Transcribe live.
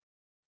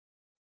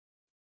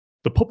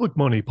The Public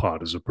Money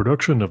Pod is a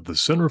production of the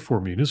Center for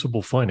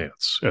Municipal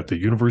Finance at the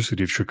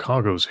University of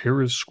Chicago's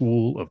Harris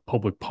School of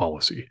Public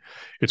Policy.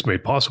 It's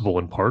made possible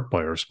in part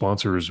by our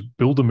sponsors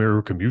Build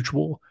America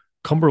Mutual,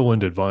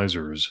 Cumberland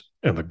Advisors,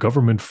 and the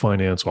Government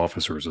Finance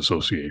Officers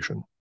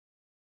Association.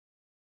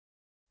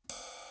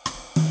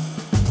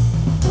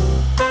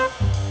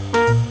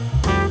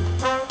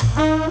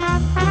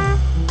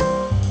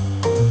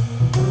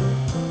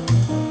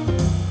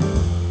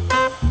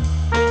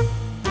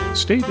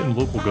 State and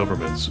local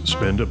governments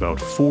spend about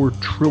 $4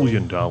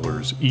 trillion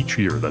each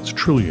year. That's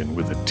trillion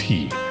with a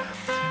T.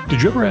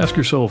 Did you ever ask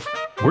yourself,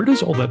 where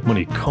does all that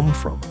money come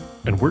from?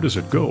 And where does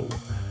it go?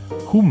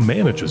 Who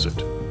manages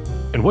it?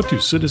 And what do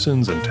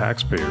citizens and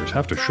taxpayers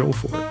have to show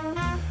for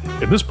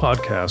it? In this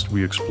podcast,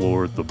 we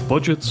explore the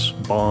budgets,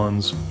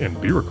 bonds, and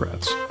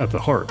bureaucrats at the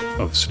heart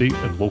of state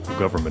and local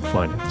government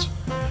finance.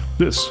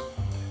 This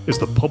is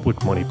the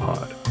Public Money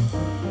Pod.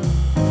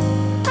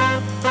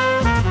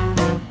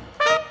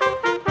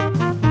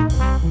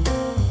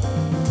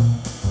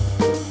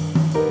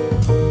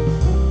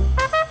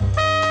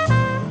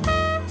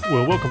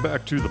 Well, welcome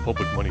back to the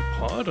Public Money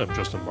Pod. I'm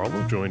Justin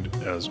Marlowe, joined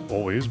as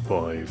always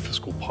by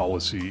fiscal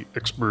policy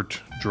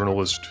expert,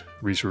 journalist,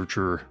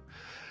 researcher,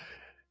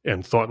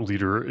 and thought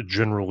leader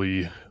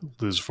generally,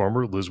 Liz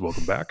Farmer. Liz,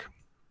 welcome back.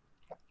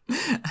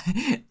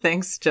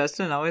 Thanks,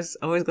 Justin. Always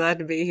glad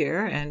to be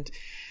here. And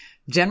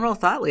general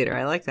thought leader,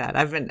 I like that.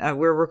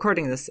 We're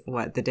recording this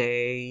the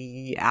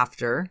day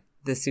after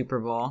the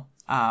Super Bowl,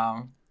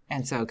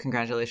 and so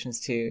congratulations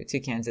to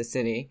Kansas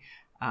City.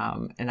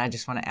 And I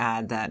just want to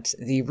add that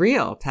the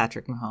real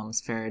Patrick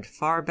Mahomes fared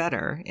far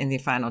better in the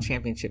final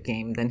championship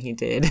game than he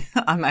did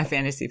on my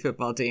fantasy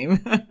football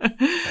team.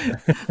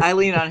 I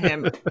lean on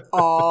him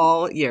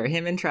all year,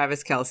 him and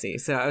Travis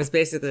Kelce. So I was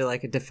basically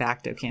like a de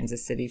facto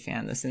Kansas City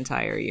fan this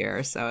entire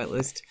year. So at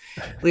least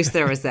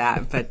there was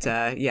that. But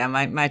yeah,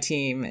 my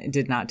team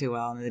did not do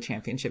well in the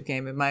championship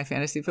game in my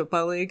fantasy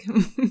football league.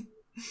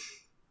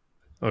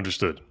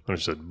 Understood.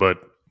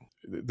 But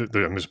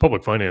there's a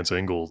public finance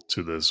angle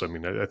to this. I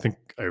mean, I think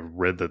I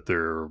read that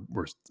there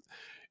were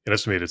an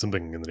estimated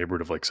something in the neighborhood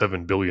of like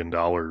 $7 billion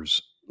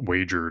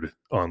wagered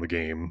on the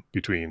game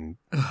between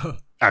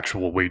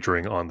actual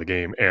wagering on the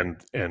game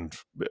and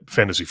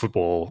fantasy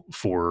football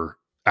for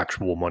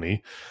actual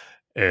money.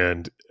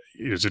 And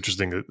it's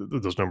interesting that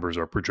those numbers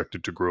are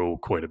projected to grow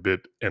quite a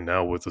bit. And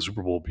now with the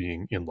Super Bowl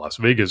being in Las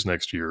Vegas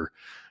next year,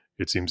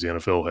 it seems the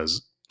NFL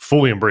has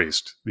fully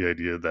embraced the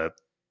idea that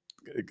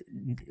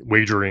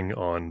wagering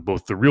on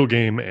both the real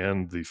game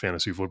and the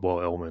fantasy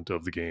football element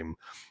of the game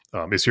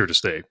is here to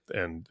stay.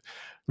 And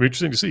it'll be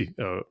interesting to see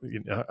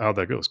how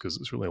that goes, because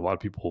certainly a lot of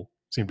people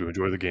seem to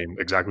enjoy the game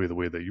exactly the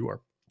way that you are.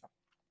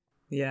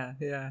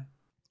 Yeah.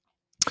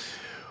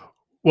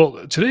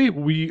 Well, today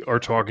we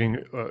are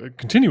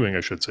continuing,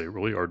 I should say,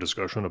 really our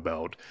discussion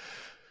about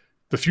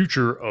the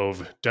future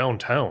of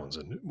downtowns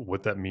and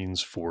what that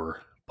means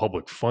for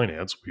public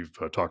finance. We've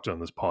talked on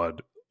this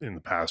pod in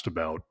the past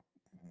about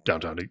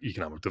downtown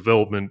economic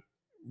development,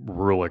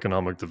 rural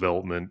economic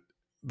development,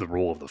 the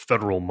role of the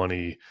federal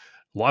money,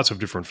 lots of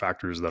different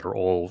factors that are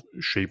all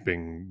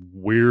shaping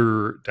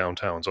where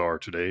downtowns are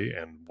today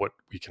and what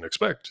we can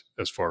expect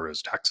as far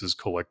as taxes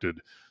collected,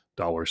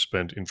 dollars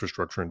spent,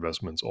 infrastructure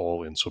investments,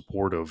 all in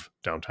support of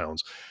downtowns.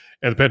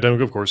 And the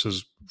pandemic, of course,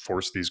 has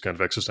forced these kind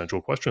of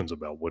existential questions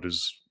about what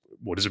does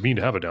it mean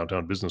to have a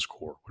downtown business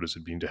core? What does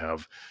it mean to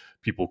have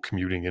people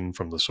commuting in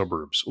from the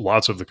suburbs?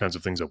 Lots of the kinds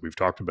of things that we've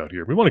talked about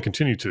here. We want to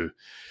continue to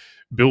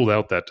build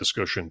out that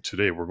discussion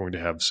today. We're going to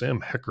have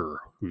Sam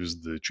Hecker,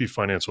 who's the Chief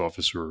Finance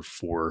Officer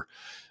for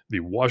the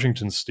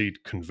Washington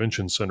State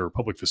Convention Center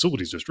Public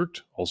Facilities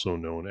District, also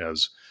known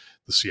as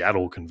the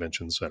Seattle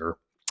Convention Center.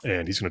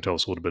 And he's going to tell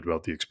us a little bit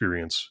about the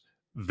experience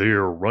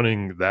there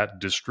running that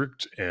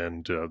district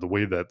and the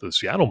way that the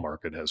Seattle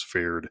market has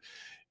fared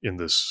in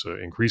this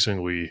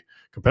increasingly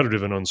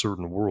competitive and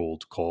uncertain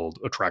world called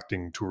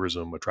attracting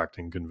tourism,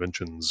 attracting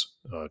conventions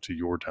to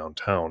your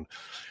downtown.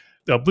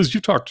 Liz,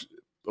 you've talked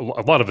a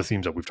lot of the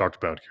themes that we've talked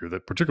about here,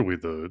 that particularly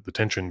the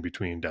tension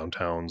between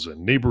downtowns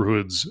and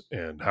neighborhoods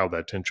and how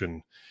that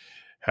tension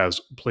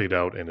has played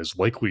out and is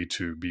likely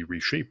to be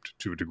reshaped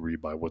to a degree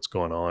by what's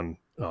gone on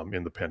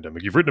in the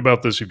pandemic. You've written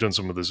about this. You've done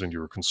some of this in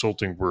your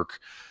consulting work.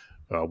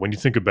 When you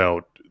think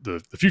about the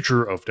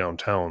future of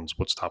downtowns,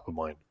 what's top of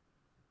mind?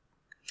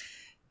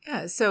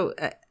 Yeah, so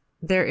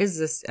there is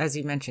this, as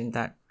you mentioned,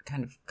 that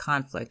kind of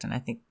conflict, and I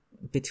think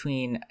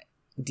between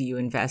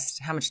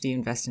how much do you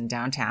invest in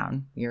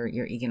downtown, your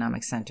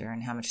economic center,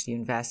 and how much do you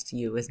invest,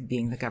 you as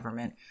being the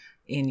government,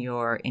 in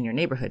your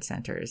neighborhood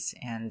centers,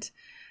 and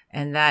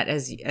that,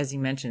 as you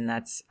mentioned,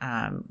 that's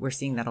we're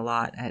seeing that a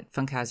lot at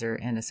Funkhauser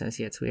and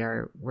Associates. We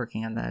are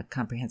working on the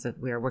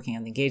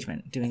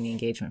engagement, doing the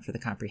engagement for the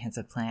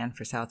comprehensive plan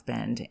for South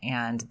Bend,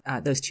 and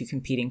those two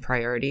competing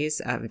priorities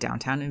of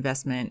downtown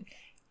investment,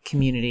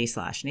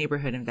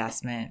 community/neighborhood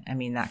investment. I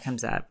mean, that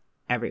comes up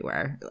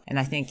everywhere. And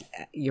I think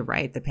you're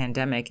right. The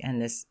pandemic and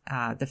this,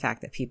 the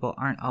fact that people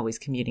aren't always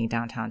commuting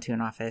downtown to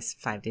an office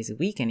 5 days a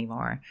week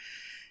anymore,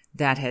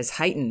 that has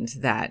heightened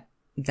that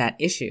that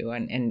issue,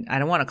 and I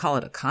don't want to call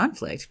it a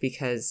conflict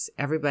because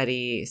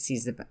everybody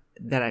sees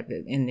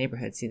in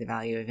neighborhoods see the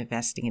value of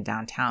investing in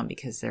downtown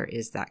because there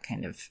is that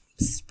kind of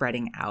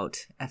spreading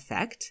out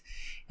effect.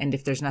 And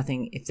if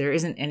there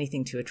isn't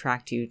anything to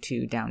attract you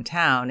to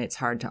downtown, it's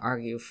hard to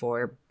argue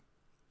for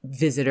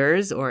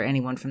visitors or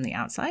anyone from the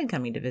outside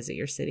coming to visit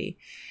your city.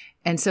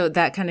 And so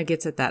that kind of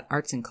gets at that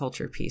arts and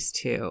culture piece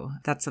too.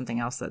 That's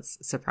something else that's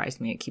surprised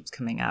me. It keeps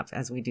coming up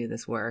as we do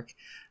this work,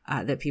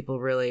 that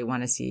people really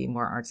want to see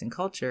more arts and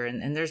culture.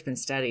 And there's been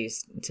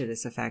studies to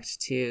this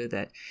effect too,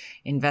 that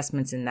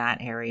investments in that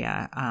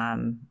area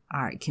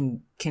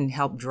can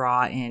help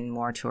draw in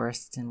more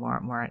tourists and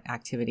more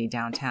activity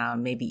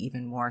downtown, maybe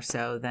even more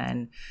so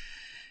than,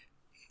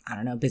 I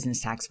don't know,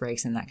 business tax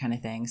breaks and that kind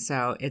of thing.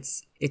 So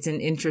it's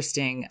an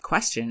interesting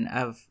question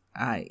of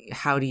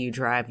how do you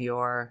drive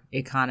your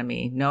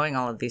economy, knowing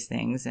all of these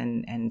things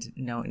and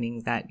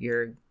knowing that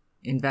you're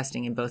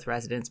investing in both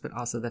residents, but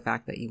also the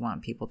fact that you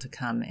want people to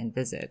come and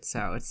visit.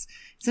 So it's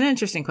an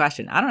interesting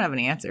question. I don't have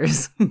any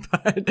answers,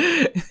 but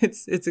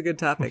it's a good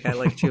topic. I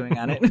like chewing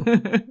on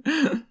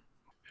it.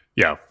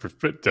 Yeah,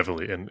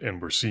 definitely.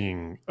 And we're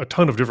seeing a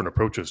ton of different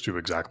approaches to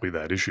exactly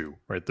that issue,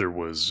 right? There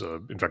was,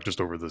 in fact,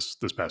 just over this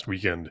past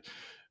weekend,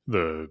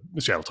 the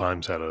Seattle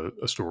Times had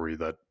a story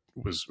that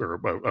was, or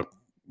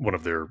one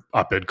of their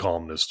op-ed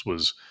columnists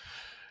was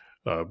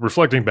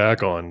reflecting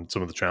back on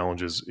some of the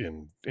challenges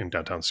in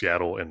downtown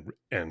Seattle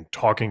and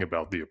talking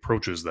about the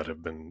approaches that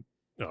have been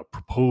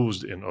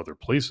proposed in other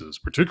places,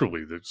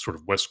 particularly the sort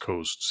of West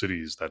Coast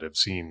cities that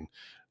seem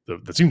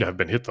to have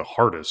been hit the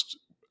hardest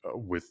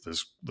with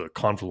the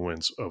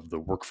confluence of the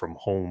work from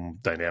home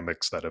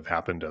dynamics that have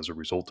happened as a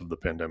result of the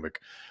pandemic,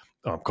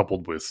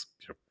 coupled with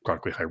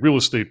chronically high real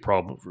estate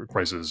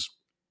prices,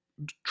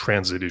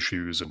 transit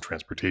issues and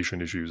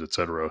transportation issues, et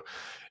cetera.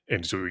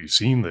 And so what you've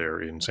seen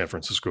there in San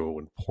Francisco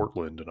and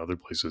Portland and other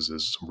places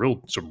is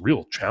some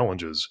real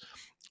challenges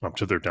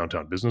to their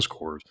downtown business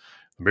cores.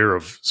 The mayor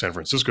of San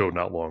Francisco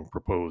not long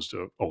proposed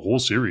a whole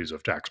series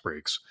of tax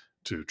breaks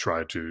to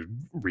try to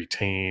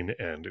retain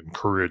and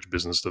encourage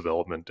business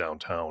development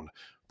downtown.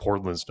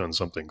 Portland's done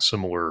something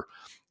similar.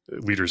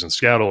 Leaders in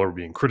Seattle are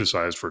being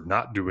criticized for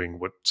not doing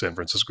what San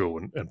Francisco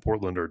and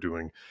Portland are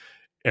doing.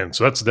 And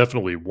so that's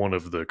definitely one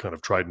of the kind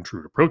of tried and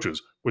true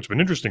approaches. What's been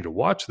interesting to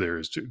watch there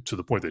is to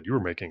the point that you were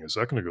making a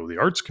second ago, the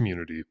arts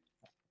community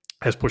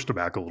has pushed it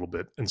back a little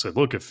bit and said,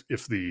 look, if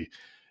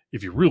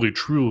you really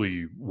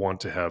truly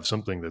want to have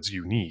something that's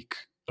unique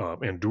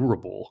and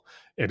durable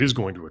and is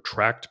going to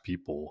attract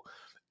people,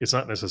 it's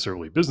not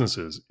necessarily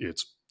businesses,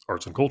 it's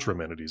arts and culture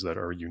amenities that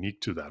are unique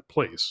to that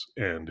place.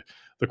 And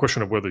the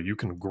question of whether you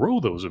can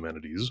grow those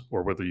amenities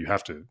or whether you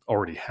have to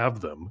already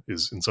have them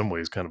is in some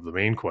ways kind of the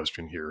main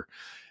question here.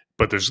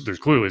 But there's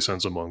clearly a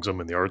sense among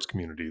some in the arts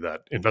community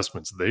that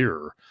investments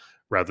there,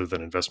 rather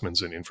than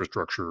investments in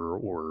infrastructure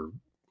or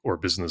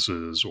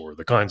businesses or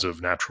the kinds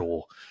of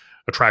natural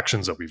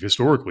attractions that we've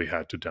historically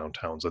had to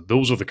downtowns, that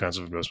those are the kinds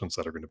of investments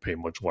that are going to pay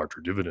much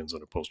larger dividends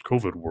in a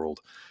post-COVID world.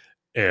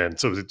 And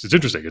so it's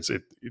interesting.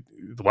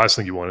 The last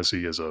thing you want to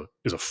see is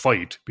a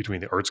fight between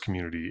the arts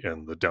community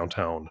and the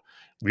downtown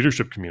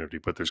leadership community.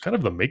 But there's kind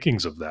of the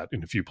makings of that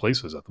in a few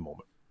places at the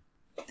moment.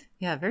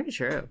 Yeah, very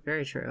true.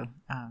 Very true.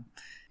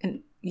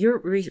 And your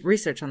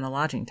research on the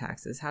lodging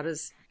taxes,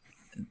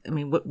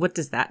 what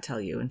does that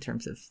tell you in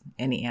terms of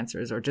any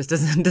answers, or just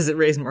does it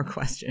raise more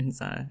questions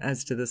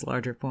as to this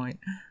larger point?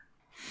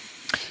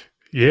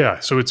 Yeah,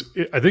 so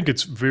I think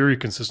it's very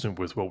consistent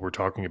with what we're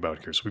talking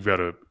about here. So we've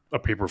got a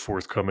paper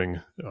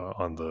forthcoming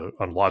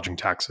on lodging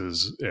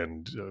taxes,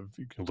 and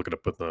you can look it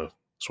up at the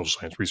Social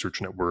Science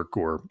Research Network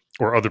or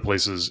other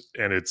places.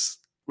 And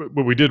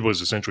what we did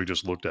was essentially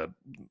just looked at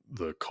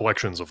the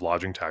collections of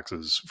lodging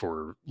taxes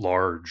for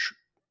large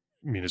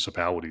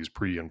municipalities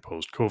pre and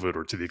post COVID,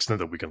 or to the extent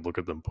that we can look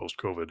at them post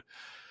COVID.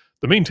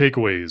 The main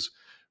takeaway is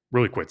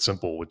really quite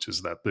simple, which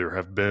is that there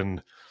have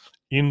been,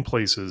 in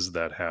places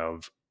that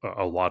have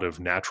a lot of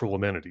natural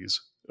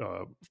amenities,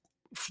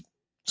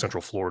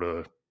 Central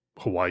Florida,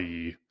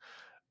 Hawaii,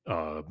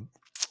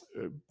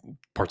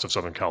 parts of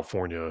Southern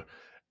California,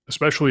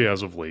 especially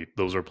as of late,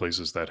 those are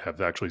places that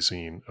have actually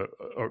seen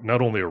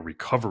not only a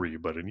recovery,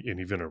 but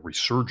even a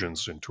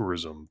resurgence in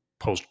tourism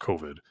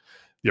post-COVID.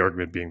 The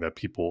argument being that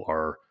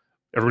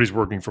everybody's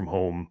working from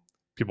home,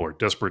 people are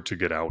desperate to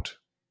get out.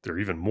 They're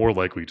even more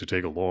likely to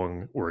take a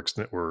long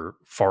or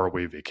far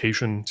away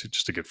vacation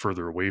just to get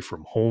further away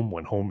from home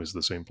when home is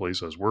the same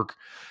place as work.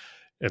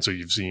 And so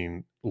you've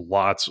seen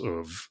lots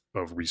of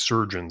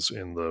resurgence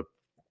in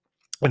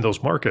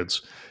those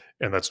markets.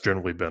 And that's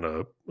generally been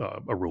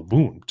a real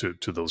boon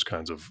to those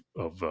kinds of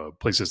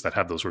places that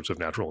have those sorts of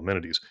natural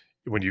amenities.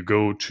 When you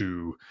go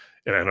to,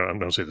 and I'm not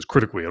going to say this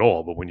critically at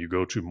all, but when you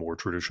go to more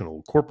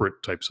traditional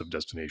corporate types of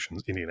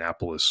destinations,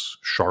 Indianapolis,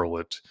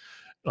 Charlotte,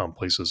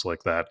 places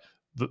like that,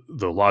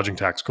 the lodging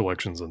tax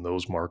collections in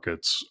those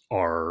markets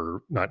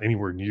are not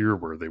anywhere near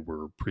where they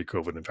were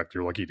pre-COVID. In fact,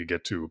 you're lucky to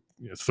get to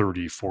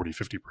 30, 40,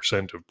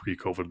 50% of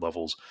pre-COVID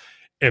levels,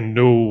 and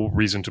no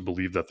reason to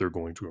believe that they're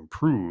going to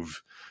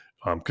improve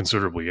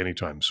considerably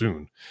anytime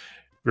soon.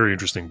 very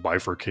interesting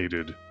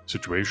bifurcated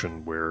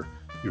situation where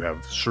you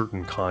have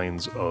certain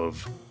kinds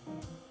of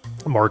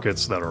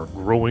markets that are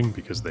growing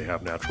because they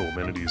have natural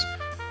amenities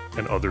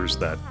and others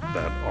that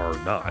are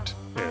not.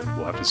 And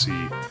we'll have to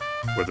see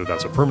whether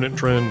that's a permanent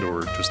trend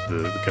or just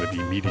the kind of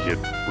immediate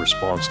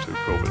response to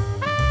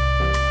COVID.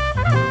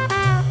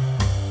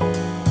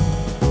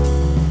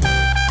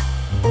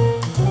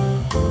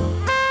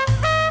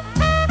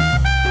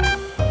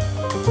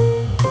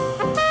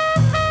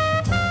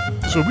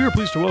 So we are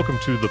pleased to welcome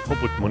to the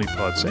Public Money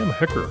Pod Sam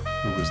Hecker,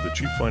 who is the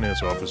Chief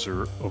Finance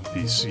Officer of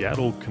the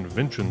Seattle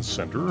Convention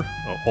Center,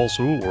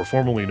 also or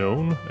formerly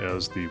known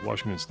as the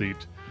Washington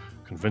State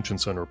Convention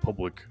Center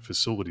Public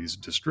Facilities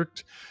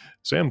District.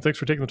 Sam, thanks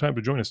for taking the time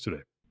to join us today.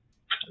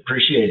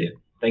 Appreciate it.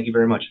 Thank you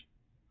very much.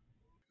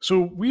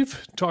 So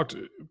we've talked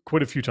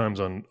quite a few times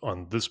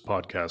on this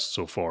podcast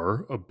so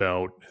far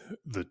about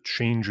the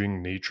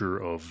changing nature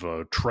of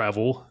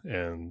travel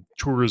and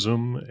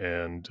tourism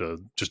and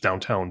just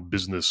downtown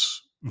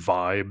business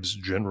vibes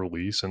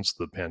generally since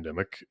the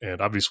pandemic.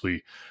 And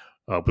obviously,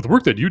 with the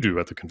work that you do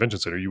at the convention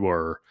center, you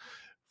are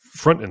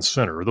front and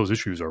center. Those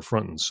issues are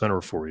front and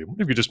center for you.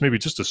 Maybe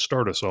just to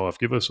start us off,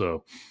 give us a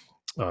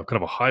kind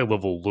of a high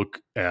level look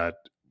at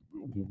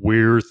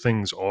where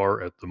things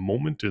are at the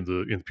moment in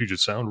the Puget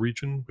Sound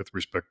region with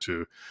respect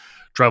to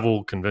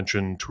travel,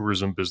 convention,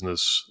 tourism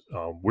business,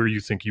 where you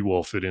think you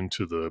all fit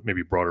into the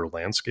maybe broader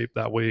landscape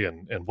that way,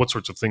 and what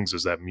sorts of things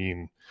does that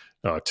mean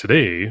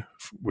today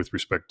with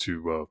respect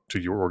to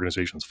your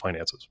organization's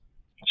finances?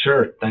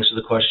 Sure. Thanks for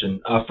the question.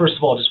 First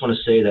of all, I just want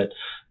to say that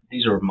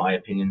these are my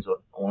opinions,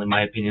 only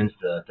my opinions.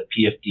 The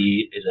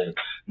PFD is a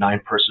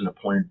 9-person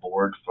appointed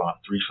board,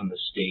 3 from the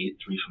state,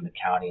 3 from the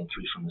county, and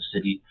 3 from the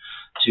city.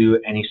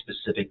 Any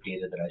specific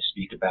data that I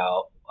speak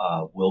about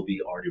will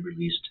be already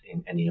released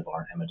in any of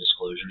our EMA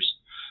disclosures.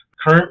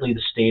 Currently,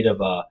 the state of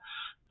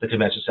the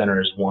convention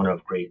center is one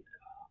of great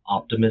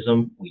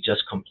optimism. We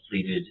just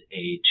completed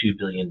a $2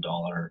 billion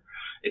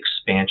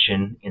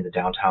expansion in the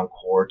downtown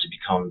core to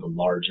become the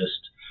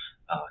largest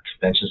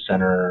convention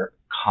center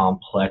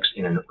complex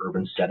in an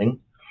urban setting.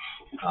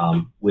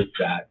 With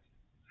that,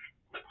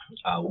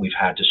 we've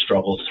had to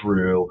struggle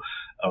through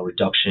a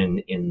reduction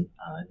in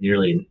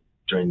nearly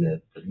during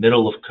the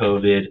middle of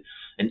COVID,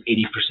 an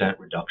 80%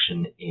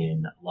 reduction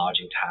in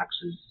lodging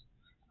taxes,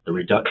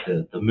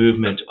 the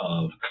movement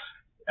of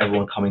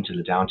everyone coming to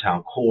the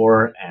downtown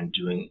core and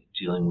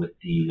dealing with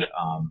the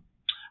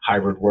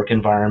hybrid work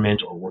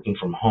environment or working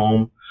from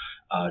home.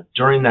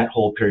 During that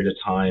whole period of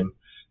time,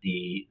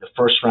 the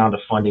first round of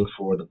funding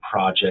for the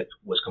project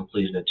was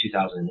completed in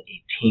 2018.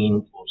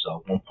 It was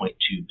a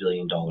 $1.2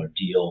 billion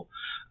deal.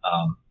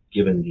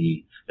 Given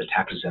the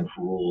tax exempt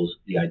rules,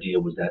 the idea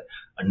was that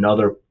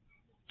another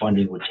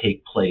funding would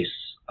take place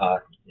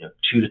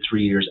 2 to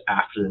 3 years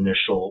after the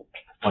initial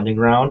funding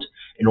round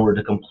in order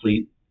to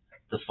complete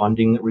the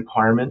funding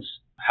requirements.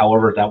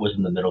 However, that was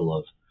in the middle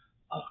of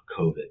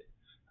COVID.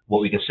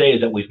 What we can say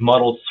is that we've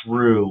muddled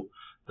through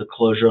the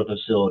closure of the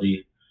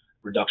facility,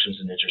 reductions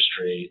in interest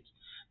rates,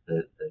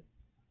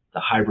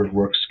 the hybrid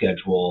work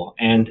schedule,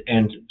 and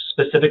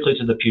specifically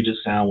to the Puget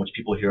Sound, which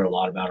people hear a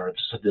lot about, are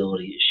the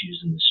civility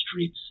issues in the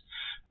streets,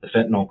 the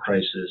fentanyl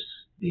crisis,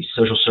 the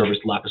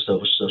lack of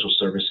social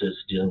services,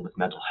 dealing with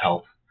mental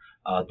health.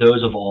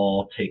 Those have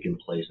all taken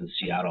place in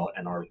Seattle,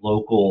 and our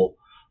local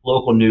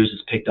news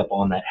has picked up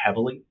on that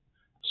heavily.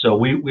 So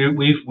we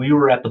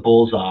were at the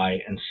bullseye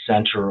and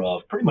center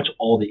of pretty much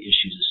all the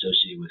issues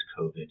associated with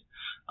COVID.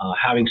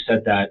 Having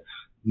said that,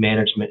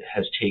 management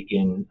has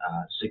taken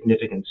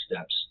significant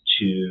steps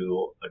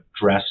to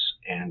address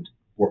and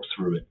work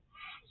through it.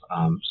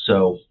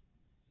 So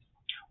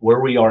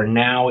where we are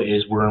now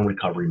is we're in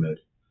recovery mode.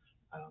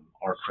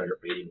 Our credit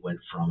rating went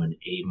from an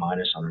A-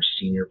 on our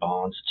senior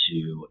bonds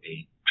to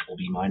a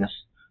BBB-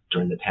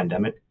 during the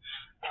pandemic.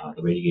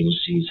 The rating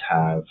agencies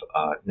have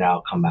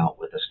now come out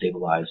with a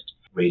stabilized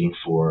rating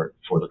for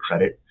the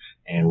credit,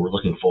 and we're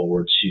looking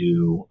forward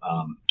to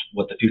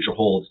what the future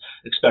holds,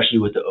 especially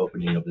with the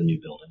opening of the new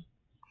building.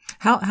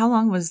 How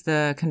long was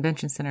the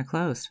convention center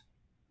closed?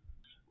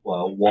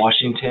 Well,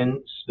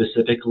 Washington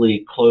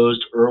specifically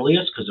closed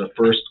earliest because the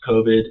first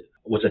COVID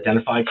was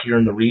identified here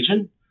in the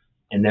region,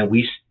 and then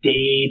we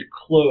stayed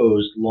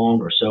closed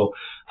longer. So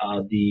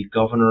the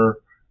governor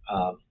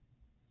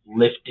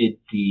lifted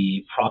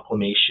the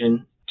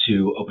proclamation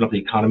to open up the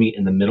economy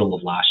in the middle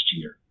of last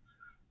year.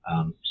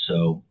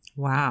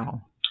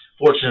 Wow.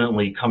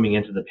 Fortunately, coming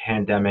into the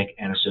pandemic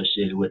and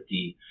associated with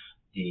the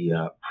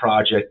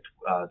project,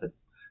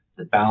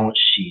 the balance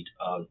sheet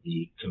of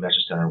the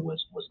convention center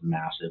was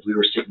massive. We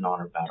were sitting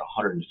on about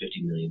 $150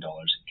 million in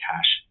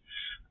cash.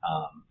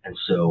 And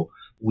so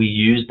we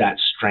used that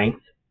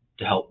strength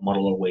to help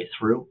muddle our way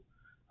through,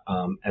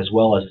 as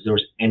well as if there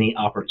was any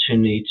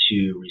opportunity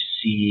to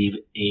receive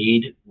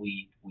aid,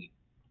 we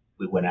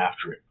went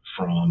after it,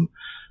 from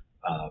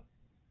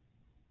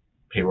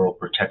payroll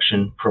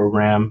protection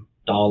program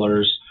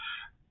dollars,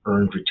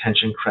 earned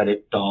retention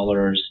credit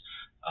dollars,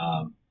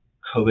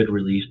 COVID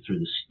relief through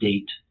the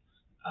state.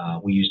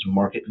 We used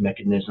market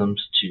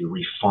mechanisms to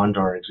refund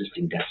our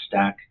existing debt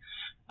stack.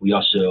 We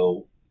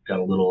also got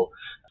a little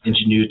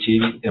ingenuity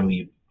and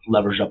we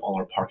leveraged up all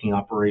our parking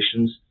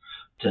operations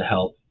to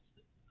help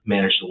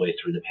manage the way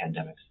through the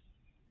pandemic.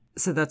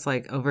 So that's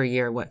like over a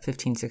year,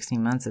 15,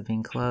 16 months of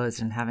being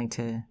closed and having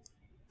to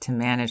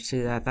manage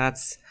through that.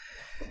 That's...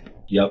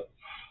 Yep.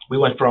 We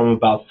went from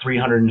about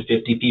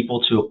 350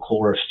 people to a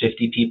core of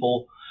 50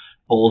 people,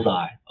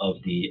 bullseye of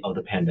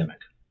the pandemic.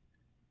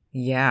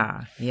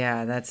 Yeah,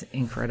 that's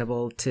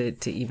incredible to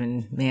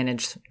even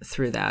manage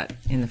through that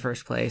in the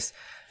first place.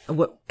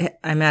 What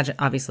I imagine,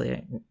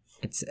 obviously,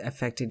 it's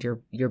affected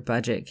your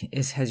budget.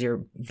 Has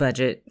your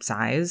budget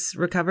size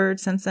recovered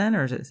since then,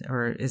 or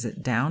is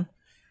it down?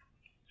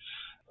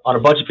 On a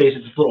budget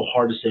basis, it's a little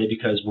hard to say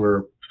because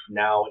we're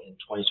now in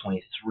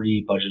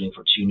 2023 budgeting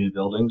for 2 new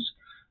buildings.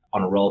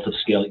 On a relative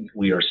scale,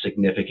 we are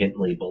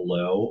significantly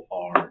below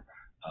our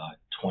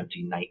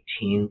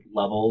 2019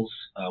 levels.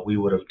 We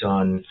would have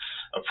done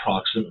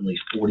approximately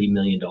 $40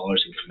 million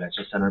in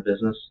convention center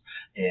business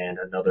and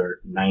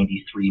another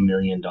 $93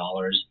 million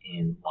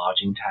in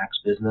lodging tax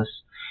business.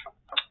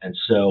 And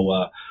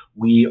so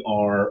we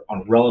are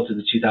on relative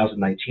to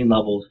 2019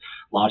 levels.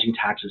 Lodging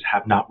taxes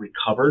have not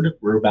recovered.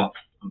 We're about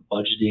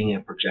budgeting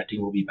and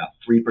projecting will be about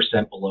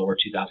 3% below our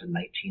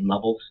 2019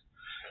 levels.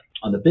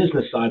 On the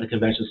business side, the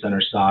convention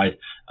center side,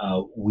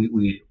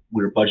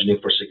 we're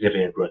budgeting for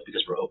significant growth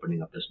because we're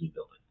opening up this new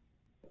building.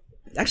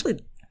 Actually,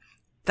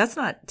 that's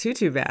not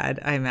too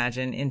bad, I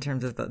imagine, in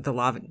terms of the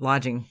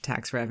lodging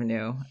tax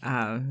revenue,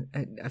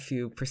 a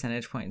few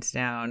percentage points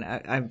down.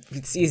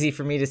 It's easy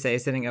for me to say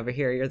sitting over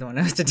here, you're the one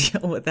who has to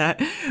deal with that.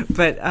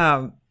 But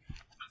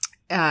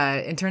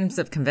in terms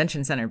of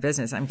convention center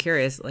business, I'm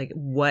curious, like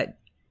what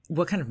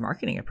kind of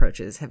marketing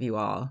approaches have you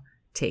all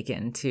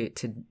taken to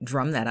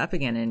drum that up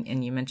again?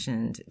 And you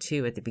mentioned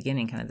too at the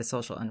beginning kind of the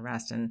social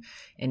unrest and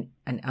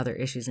other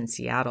issues in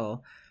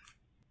Seattle.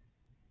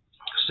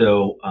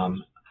 So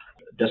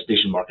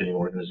Destination Marketing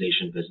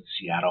Organization Visit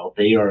Seattle,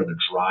 they are the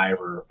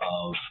driver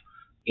of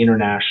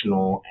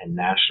international and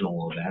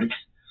national events.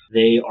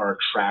 They are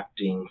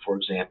attracting, for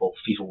example,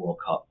 FIFA World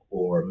Cup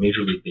or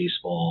Major League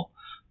Baseball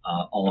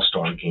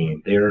All-Star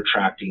Game. They're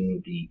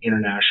attracting the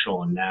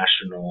international and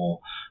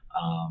national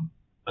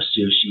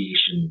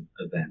association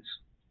events.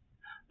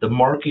 The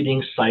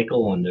marketing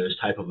cycle on those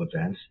type of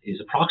events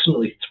is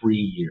approximately 3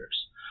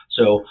 years.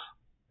 So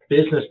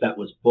business that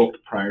was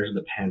booked prior to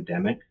the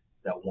pandemic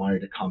that wanted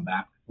to come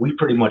back, we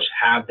pretty much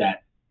have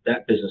that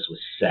business was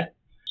set.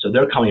 So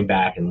they're coming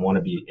back and want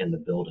to be in the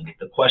building.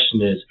 The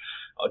question is,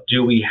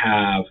 do we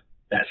have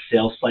that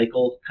sales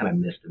cycle kind of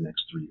missed the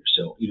next 3 years?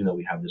 So even though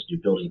we have this new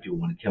building, people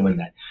want to come in,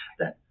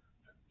 that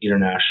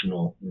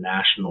international,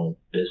 national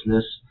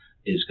business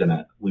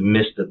we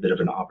missed a bit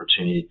of an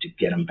opportunity to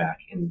get them back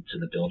into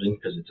the building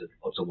because it's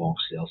a long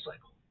sales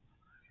cycle.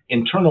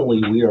 Internally,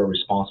 we are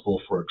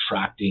responsible for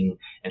attracting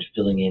and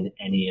filling in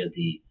any of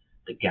the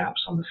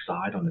gaps on the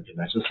side on the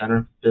convention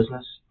center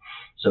business.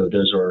 So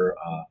those are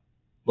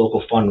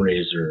local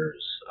fundraisers,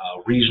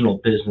 regional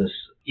business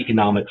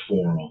economic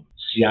forum.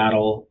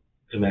 Seattle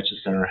Convention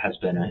Center has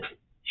been a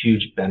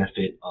huge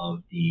benefit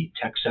of the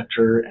tech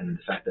sector and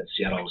the fact that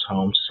Seattle is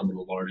home to some of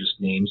the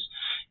largest names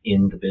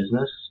in the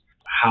business.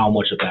 How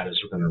much of that is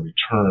going to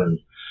return,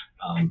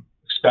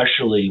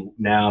 especially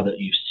now that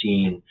you've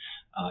seen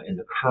in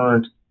the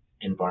current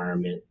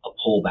environment a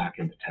pullback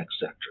in the tech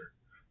sector.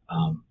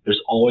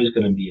 There's always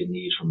going to be a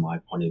need, from my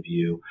point of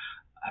view,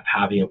 of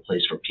having a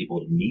place for people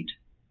to meet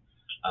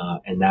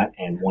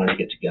and want to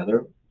get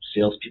together.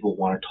 Salespeople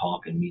want to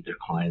talk and meet their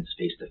clients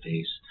face to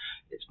face.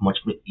 It's much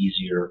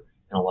easier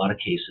in a lot of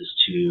cases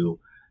to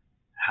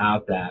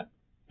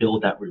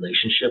build that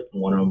relationship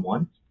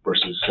one-on-one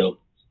versus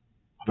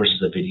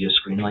a video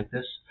screen like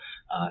this.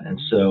 And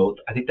so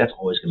I think that's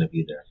always going to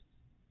be there.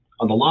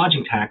 On the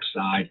lodging tax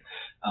side,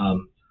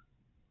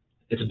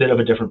 it's a bit of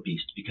a different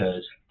beast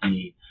because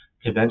the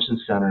convention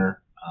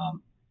center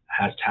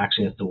has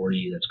taxing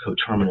authority that's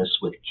coterminous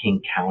with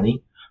King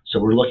County. So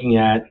we're looking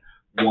at,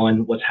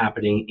 one, what's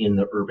happening in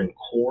the urban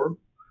core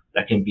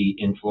that can be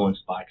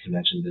influenced by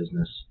convention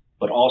business,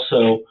 but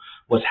also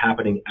what's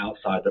happening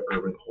outside the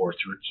urban core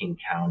through King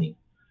County.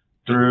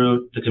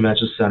 Through the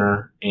convention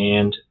center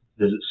and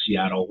Visit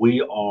Seattle,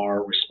 we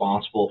are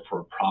responsible for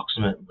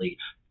approximately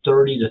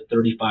 30 to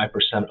 35%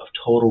 of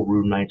total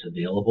room nights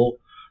available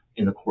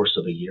in the course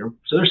of a year.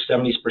 So there's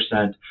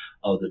 70%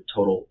 of the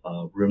total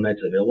room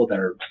nights available that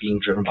are being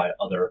driven by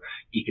other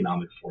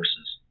economic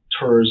forces,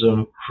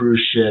 tourism,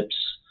 cruise ships,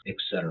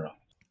 etc.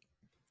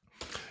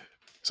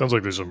 Sounds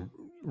like there's some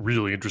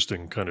really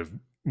interesting kind of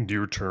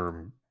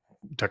near-term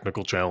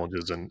technical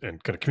challenges and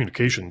kind of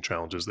communication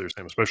challenges there,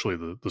 Sam, especially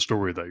the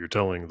story that you're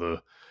telling,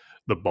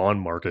 the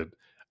bond market.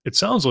 It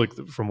sounds like,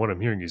 from what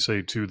I'm hearing you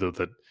say too, though,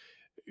 that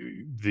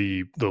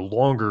the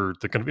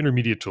kind of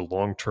intermediate to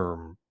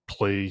long-term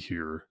play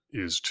here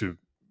is to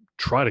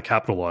try to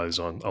capitalize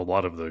on a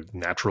lot of the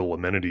natural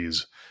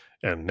amenities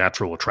and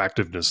natural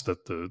attractiveness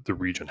that the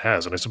region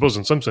has. And I suppose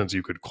in some sense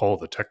you could call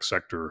the tech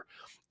sector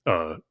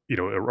a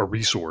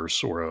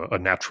resource or a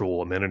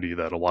natural amenity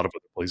that a lot of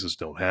other places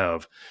don't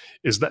have.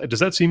 Does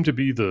that seem to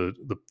be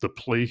the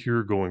play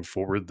here going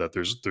forward? That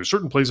there's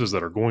certain places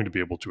that are going to be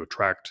able to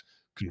attract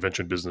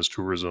convention business,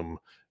 tourism,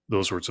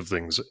 those sorts of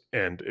things,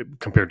 and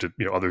compared to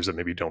others that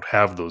maybe don't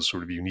have those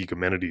sort of unique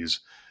amenities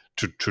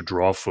to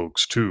draw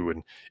folks to.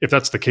 And if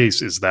that's the case,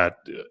 does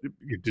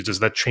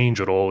that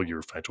change at all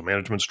your financial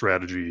management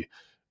strategy,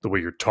 the way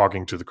you're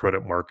talking to the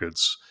credit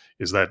markets?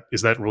 Is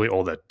that really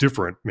all that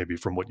different maybe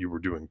from what you were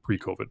doing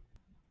pre-COVID?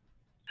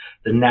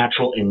 The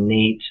natural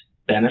innate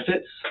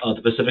benefits of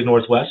the Pacific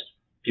Northwest.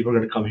 People are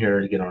going to come here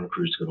to get on a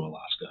cruise to go to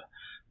Alaska.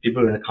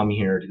 People are going to come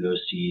here to go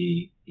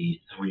see the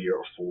 3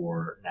 or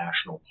 4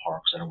 national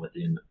parks that are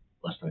within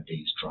less than a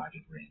day's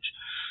driving range.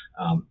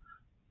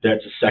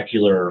 That's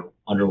a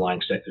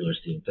underlying secular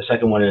theme. The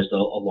second one is a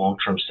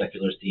long-term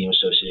secular theme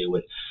associated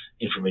with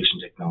information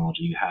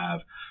technology. You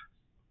have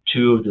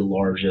 2 of the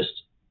largest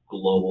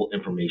global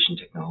information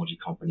technology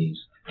companies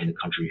in the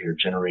country here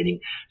generating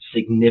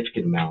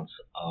significant amounts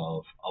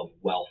of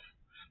wealth.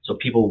 So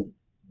people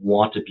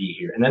want to be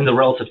here. And then the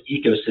relative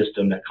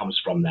ecosystem that comes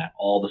from that,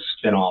 all the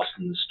spin-offs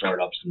and the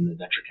startups and the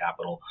venture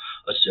capital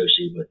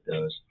associated with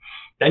those.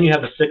 Then you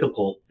have the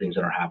cyclical things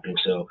that are happening.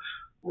 So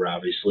we're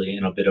obviously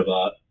in a bit of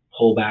a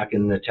pullback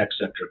in the tech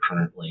sector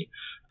currently.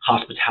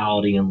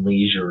 Hospitality and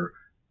leisure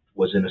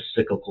was in a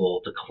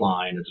cyclical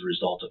decline as a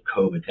result of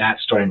COVID.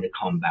 That's starting to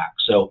come back.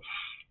 So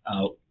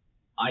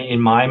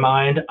in my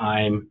mind,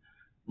 I'm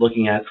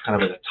looking at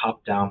kind of a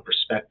top-down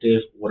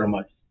perspective. What are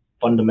my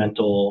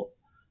fundamental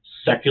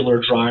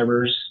secular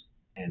drivers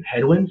and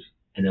headwinds?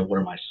 And then what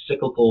are my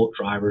cyclical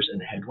drivers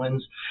and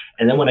headwinds?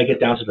 And then when I get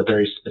down to the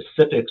very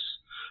specifics,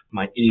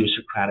 my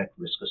idiosyncratic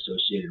risk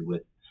associated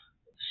with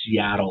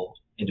Seattle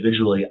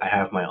individually, I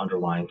have my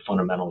underlying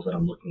fundamentals that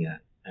I'm looking at.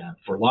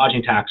 For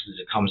lodging taxes,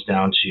 it comes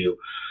down to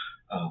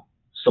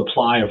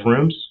supply of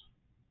rooms,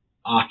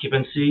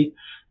 occupancy,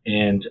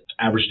 and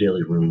average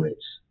daily room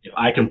rates. If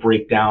I can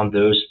break down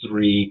those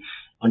 3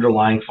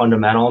 underlying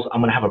fundamentals, I'm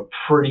going to have a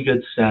pretty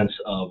good sense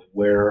of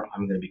where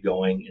I'm going to be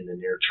going in the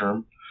near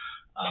term.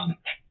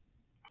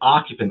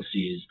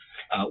 Occupancies,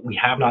 we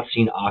have not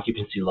seen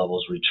occupancy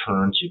levels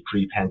return to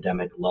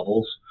pre-pandemic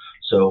levels.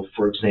 So,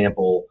 for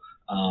example,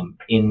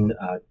 in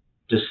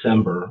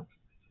December,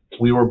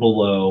 we were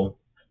below,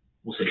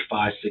 we'll say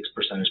 5-6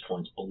 percentage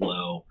points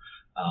below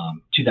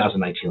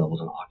 2019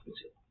 levels in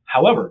occupancy.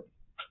 However,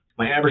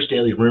 my average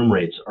daily room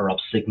rates are up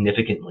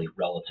significantly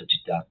relative to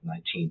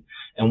 2019.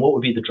 And what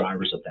would be the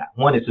drivers of that?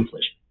 One, it's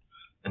inflation.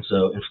 And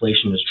so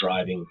inflation is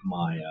driving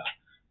my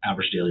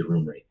average daily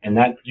room rate. And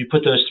that you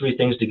put those 3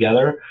 things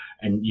together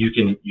and you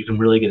can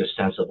really get a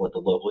sense of what the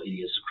local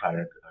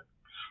idiosyncratic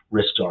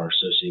risks are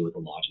associated with the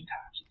lodging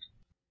taxes.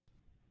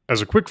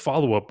 As a quick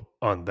follow-up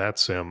on that,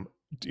 Sam,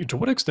 to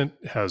what extent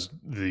has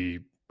the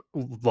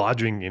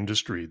lodging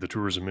industry, the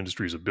tourism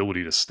industry's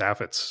ability to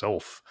staff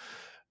itself,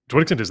 to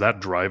what extent is that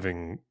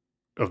driving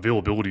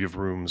availability of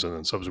rooms and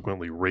then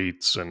subsequently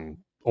rates and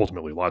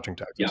ultimately lodging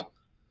taxes? Yeah,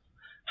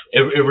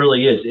 it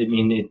really is. I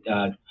mean,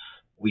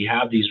 we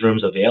have these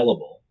rooms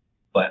available,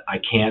 but I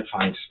can't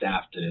find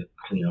staff to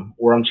clean them,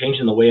 or I'm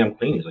changing the way I'm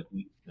cleaning. It's like,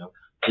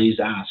 please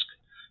ask,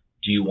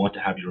 do you want to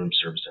have your room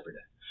serviced every day?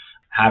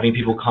 Having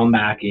people come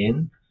back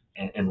in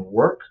and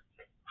work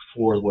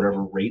for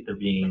whatever rate they're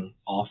being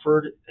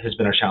offered has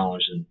been a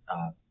challenge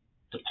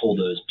to pull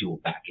those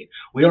people back in.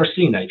 We are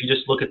seeing that. If you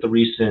just look at the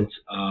recent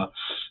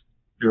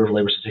Bureau of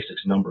Labor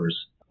Statistics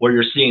numbers, where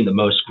you're seeing the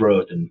most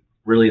growth, and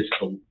really it's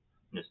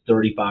the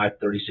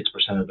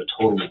 35-36% of the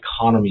total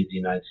economy of the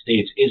United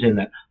States is in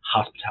that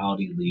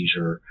hospitality,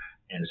 leisure,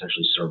 and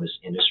essentially service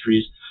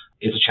industries.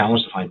 It's a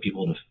challenge to find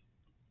people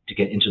to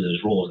get into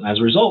those roles. And as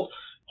a result,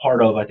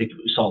 part of, I think,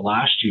 what we saw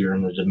last year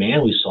and the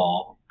demand we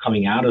saw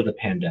coming out of the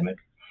pandemic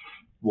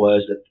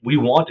was that we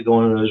want to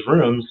go into those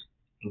rooms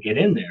and get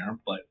in there,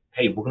 but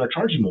hey, we're going to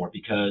charge you more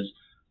because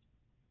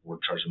we're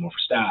charging more for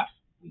staff.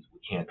 We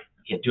can't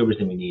do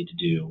everything we need to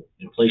do.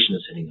 Inflation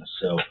is hitting us.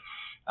 So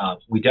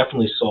we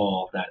definitely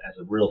saw that as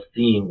a real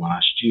theme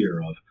last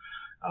year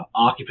of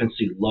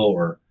occupancy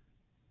lower,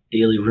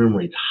 daily room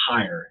rates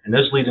higher. And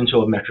those lead into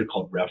a metric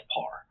called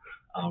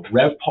RevPAR.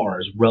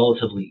 RevPAR is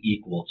relatively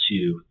equal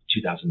to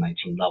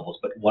 2019 levels,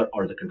 but what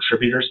are the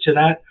contributors to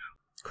that?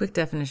 Quick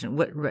definition.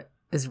 What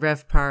is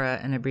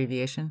RevPAR an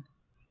abbreviation?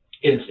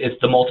 It's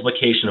the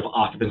multiplication of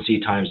occupancy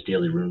times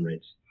daily room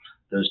rates.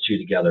 Those 2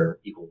 together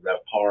equal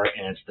RevPAR,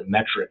 and it's the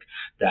metric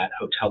that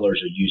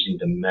hotelers are using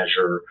to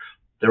measure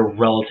their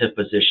relative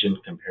position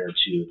compared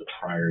to the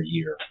prior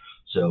year.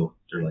 So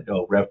they're like,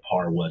 oh,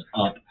 RevPAR was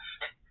up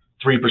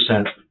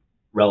 3%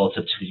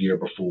 relative to the year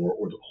before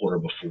or the quarter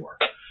before.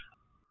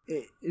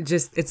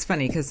 It's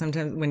funny because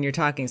sometimes when you're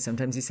talking,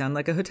 sometimes you sound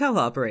like a hotel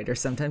operator,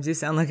 sometimes you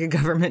sound like a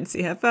government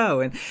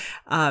CFO,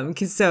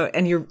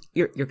 and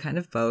you're kind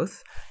of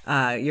both.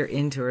 You're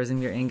in tourism,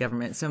 you're in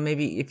government. So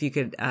maybe if you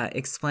could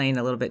explain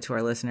a little bit to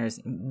our listeners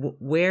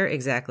where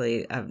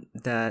exactly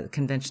the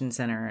convention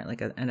center,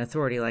 like an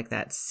authority like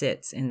that,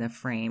 sits in the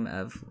frame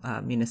of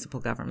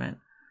municipal government.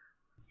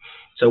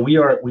 So we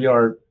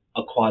are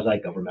a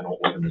quasi-governmental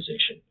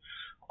organization.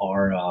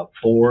 Our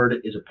board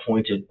is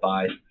appointed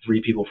by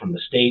 3 people from the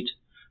state,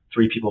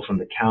 3 people from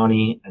the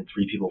county, and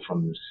 3 people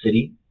from the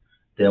city.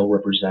 They'll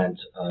represent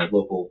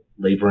local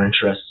labor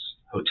interests,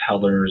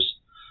 hotelers,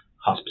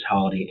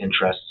 hospitality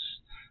interests,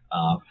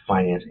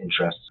 finance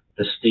interests.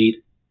 The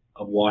state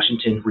of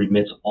Washington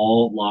remits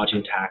all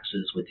lodging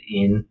taxes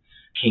within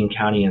King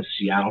County and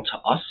Seattle to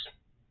us.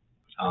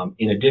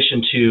 In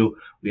addition to,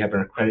 we have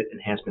a credit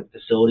enhancement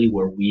facility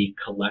where we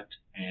collect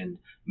and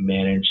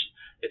manage.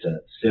 It's a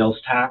sales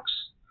tax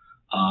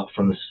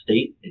from the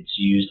state. It's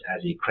used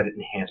as a credit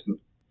enhancement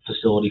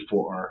facility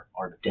for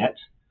our debt.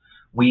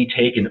 We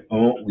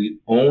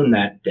own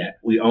that debt.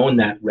 We own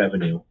that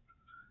revenue,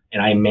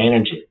 and I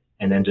manage it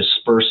and then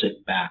disperse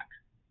it back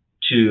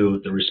to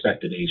the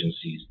respective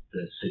agencies,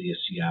 the city of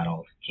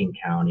Seattle, King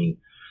County,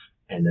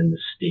 and then the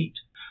state.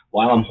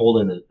 While I'm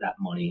holding that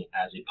money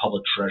as a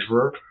public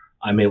treasurer,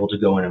 I'm able to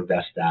go and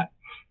invest that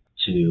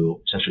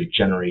to essentially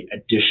generate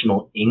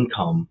additional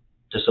income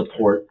to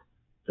support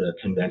the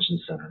convention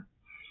center.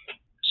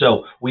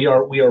 So we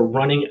are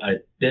running a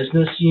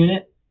business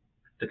unit,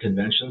 the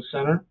convention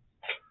center,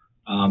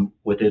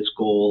 with its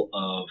goal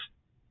of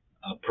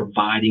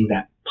providing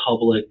that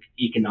public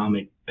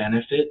economic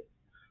benefit.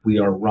 We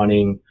are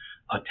running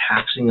a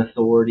taxing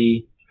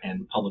authority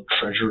and public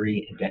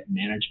treasury and debt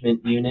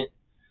management unit.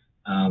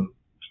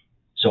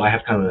 So I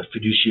have kind of a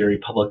fiduciary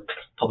public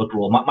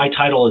role. My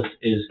title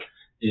is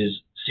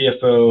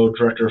CFO,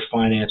 Director of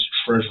Finance,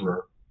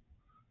 Treasurer,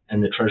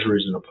 and the Treasurer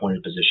is an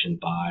appointed position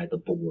by the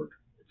board.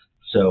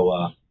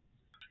 So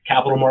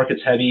capital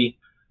markets heavy,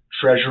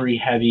 treasury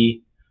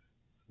heavy,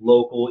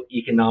 local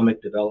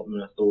economic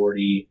development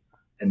authority,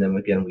 and then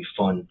again we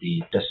fund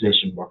the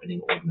destination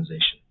marketing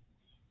organization.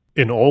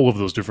 In all of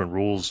those different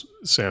roles,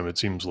 Sam, it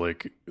seems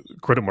like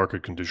credit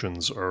market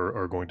conditions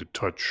are going to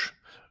touch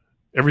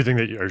everything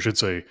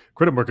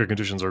credit market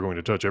conditions are going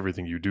to touch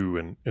everything you do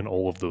in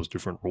all of those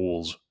different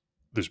roles.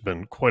 There's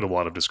been quite a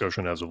lot of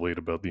discussion as of late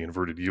about the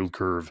inverted yield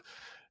curve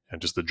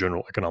and just the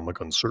general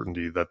economic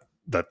uncertainty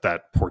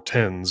that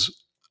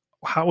portends.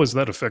 How is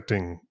that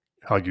affecting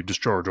how you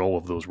discharge all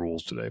of those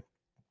roles today?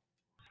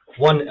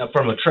 One,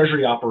 from a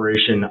treasury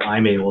operation,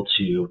 I'm able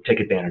to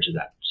take advantage of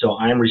that. So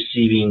I'm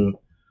receiving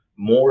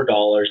more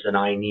dollars than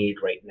I need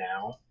right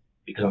now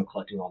because I'm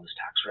collecting all this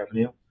tax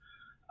revenue.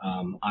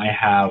 I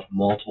have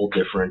multiple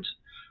different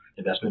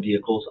investment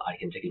vehicles I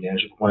can take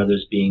advantage of. One of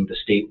those being the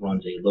state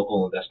runs a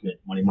local investment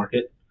money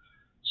market.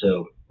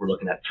 So we're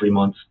looking at 3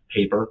 months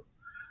paper.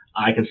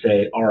 I can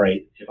say, all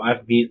right, if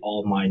I've meet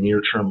all of my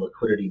near-term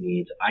liquidity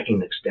needs, I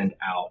can extend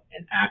out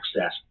and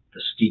access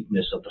the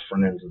steepness of the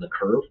front ends of the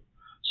curve.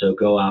 So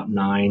go out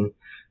nine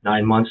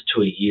months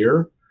to a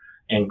year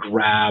and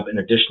grab an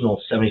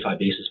additional 75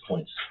 basis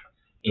points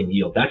in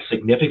yield. That's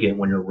significant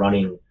when you're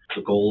running.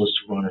 The goal is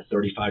to run a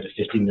 $35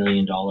 to $50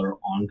 million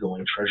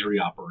ongoing treasury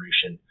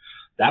operation.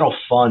 That'll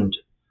fund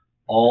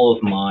all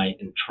of my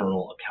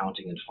internal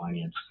accounting and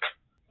finance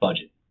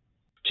budget.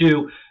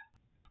 2,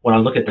 when I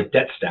look at the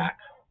debt stack,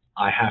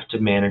 I have to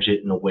manage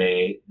it in a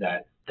way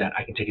that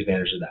I can take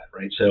advantage of that,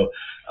 right? So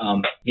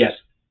yes,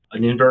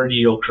 an inverted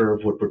yield curve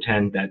would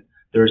pretend that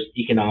there's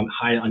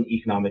high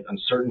economic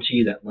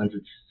uncertainty that lends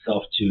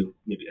itself to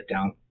maybe a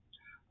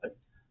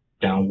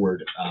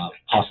downward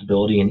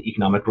possibility in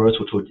economic growth,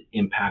 which would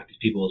impact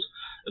people's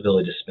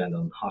ability to spend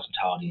on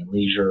hospitality and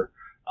leisure,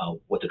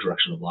 what the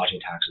direction of lodging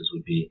taxes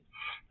would be.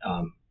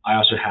 I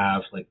also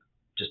have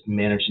just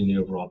managing the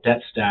overall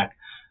debt stack.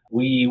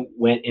 We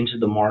went into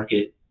the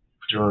market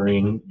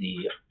during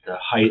the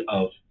height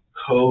of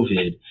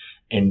COVID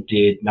and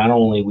did not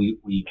only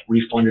we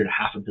refunded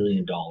 $500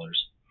 million.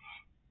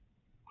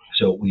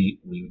 So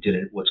we did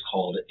what's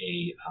called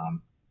a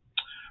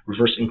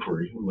reverse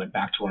inquiry. We went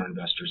back to our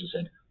investors and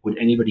said, would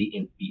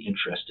anybody be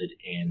interested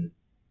in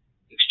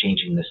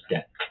exchanging this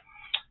debt?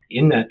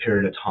 In that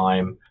period of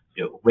time,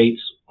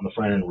 rates on the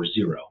front end were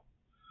 0.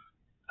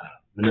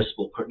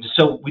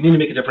 So we need to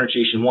make a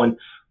differentiation. One,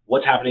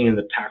 what's happening in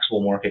the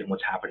taxable market and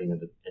what's happening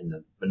in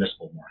the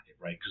municipal market,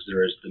 right? Because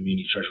there is the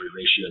muni treasury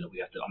ratio that we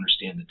have to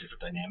understand the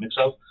different dynamics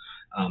of.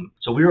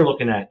 So we were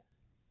looking at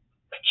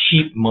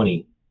cheap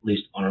money, at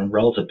least on a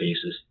relative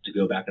basis, to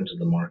go back into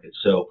the market.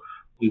 So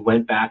we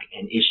went back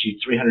and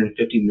issued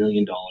 $350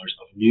 million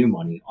of new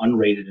money,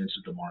 unrated, into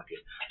the market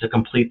to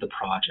complete the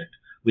project.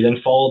 We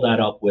then followed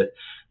that up with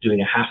doing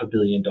a $500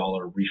 million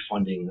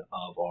refunding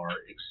of our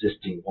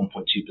existing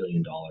 $1.2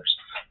 billion.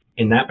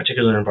 In that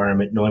particular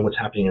environment, knowing what's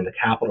happening in the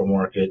capital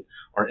market,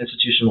 our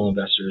institutional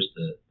investors,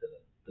 the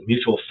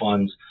mutual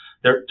funds,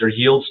 they're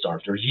yield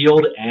starved. They're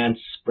yield and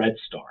spread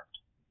starved,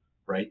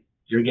 right?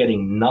 You're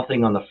getting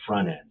nothing on the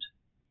front end,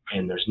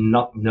 and there's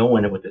no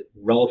one with the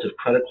relative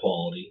credit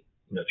quality.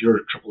 If you're a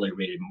AAA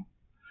rated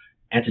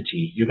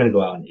entity, you're going to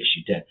go out and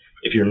issue debt.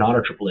 If you're not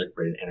a AAA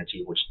rated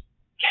entity,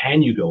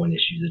 can you go and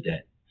issue the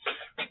debt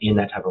in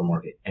that type of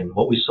market? And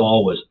what we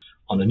saw was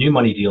on the new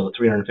money deal, the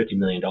 $350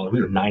 million,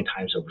 we were 9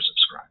 times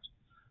oversubscribed,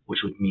 which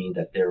would mean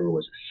that there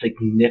was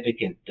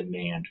significant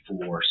demand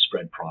for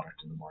spread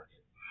product in the market.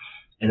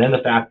 And then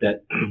the fact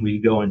that we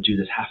go and do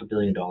this $500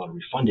 million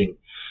refunding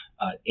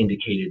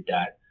indicated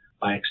that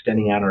by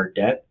extending out our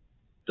debt,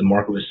 the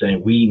market was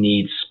saying we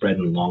need spread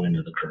in the long end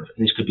of the curve.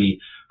 And these could be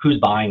who's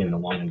buying in the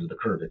long end of the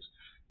curve. It's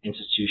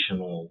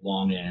institutional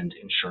long end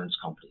insurance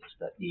companies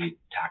that need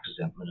tax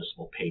exempt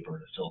municipal paper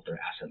to fill up their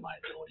asset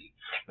liability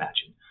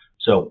matching.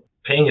 So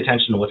paying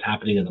attention to what's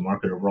happening in the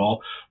market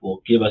overall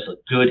will give us a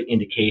good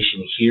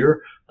indication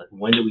here. Like,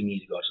 when do we need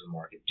to go to the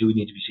market? Do we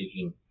need to be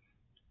seeking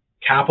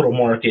capital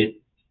market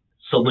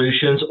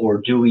solutions, or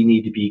do we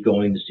need to be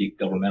going to seek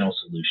governmental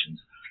solutions?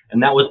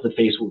 And that was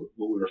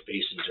what we were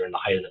facing during the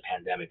height of the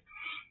pandemic.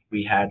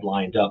 We had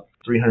lined up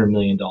 $300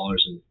 million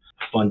in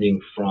funding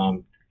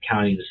from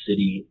county, the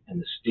city,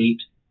 and the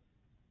state,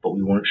 but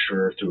we weren't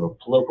sure through a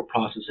political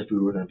process if we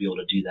were going to be able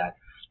to do that.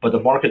 But the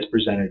markets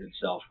presented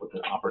itself with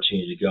an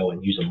opportunity to go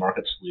and use a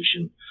market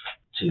solution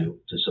to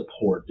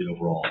support the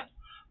overall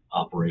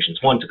operations.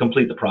 One, to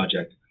complete the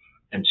project,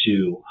 and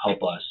two,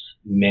 help us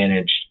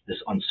manage this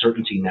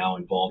uncertainty now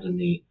involved in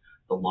the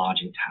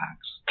lodging tax.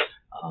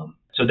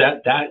 So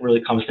that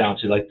really comes down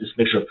to like this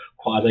mixture of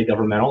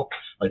quasi-governmental,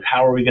 like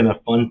how are we going to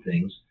fund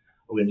things?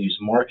 Are we going to use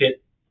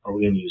market? Or are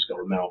we going to use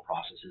governmental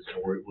processes?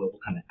 And we'll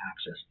kind of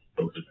access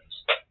both of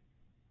those.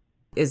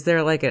 Is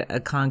there like a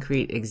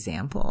concrete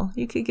example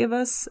you could give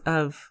us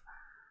of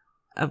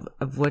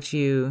what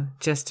you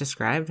just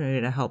described,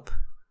 maybe to help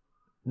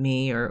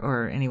me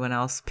or anyone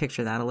else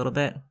picture that a little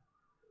bit?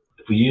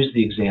 If we use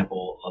the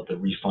example of the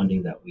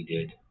refunding that we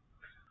did,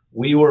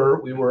 we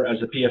were as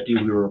a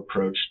PFD, we were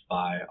approached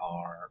by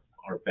our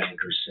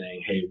bankers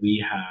saying, hey,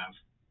 we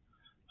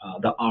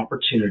have the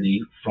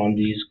opportunity from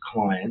these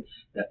clients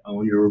that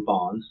own your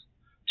bonds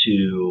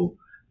to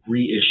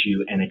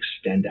reissue and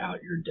extend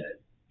out your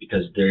debt,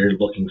 because they're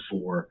looking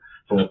for,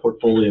 from a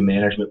portfolio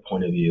management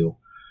point of view,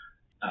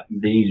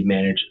 they need to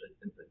manage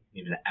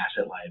an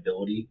asset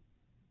liability.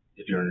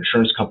 If you're an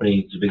insurance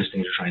company, the biggest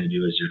thing you're trying to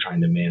do is you're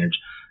trying to manage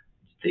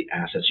the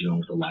assets you own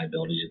with the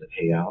liabilities of the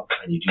payout,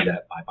 and you do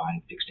that by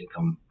buying fixed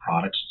income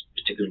products,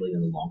 particularly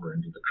in the longer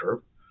end of the curve.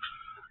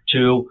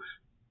 Two,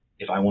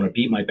 if I want to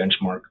beat my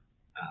benchmark,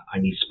 I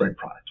need spread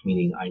products,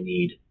 meaning I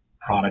need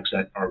products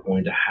that are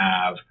going to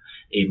have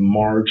a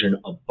margin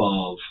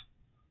above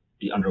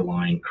the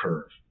underlying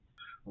curve.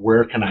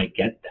 Where can I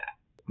get that?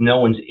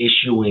 No one's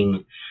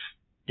issuing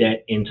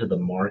debt into the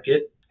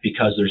market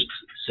because there's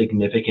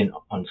significant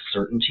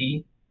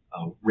uncertainty.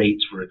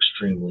 Rates were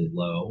extremely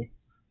low.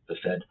 The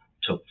Fed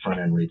took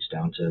front-end rates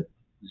down to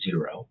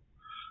 0.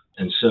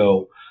 And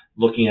so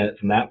looking at it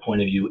from that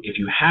point of view, if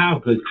you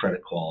have good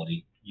credit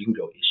quality, you can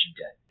go issue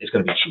debt. It's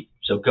going to be cheap.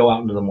 So go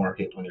out into the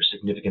market when there's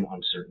significant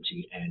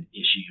uncertainty and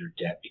issue your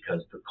debt,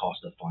 because the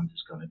cost of funds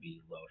is going to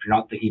be low. If you're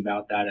not thinking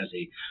about that as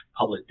a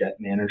public debt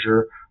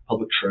manager,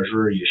 public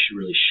treasurer, you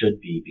really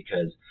should be,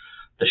 because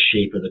the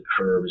shape of the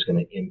curve is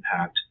going to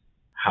impact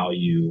how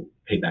you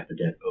pay back the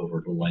debt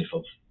over the life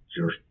of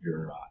your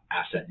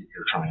asset that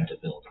you're trying to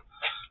build.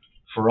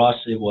 For us,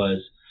 it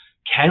was,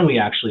 can we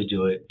actually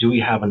do it? Do we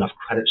have enough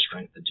credit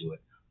strength to do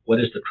it? What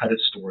is the credit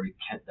story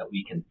that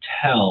we can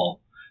tell,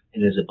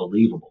 and is it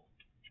believable?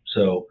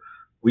 So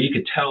we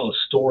could tell a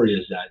story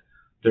is that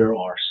there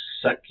are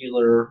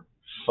secular,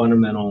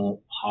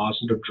 fundamental,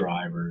 positive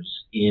drivers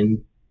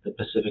in the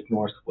Pacific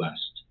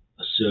Northwest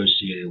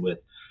associated with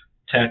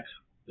tech,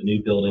 the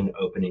new building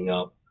opening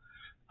up,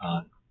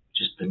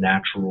 just the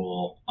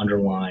natural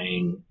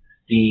underlying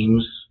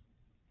themes,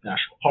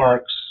 national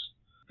parks,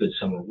 good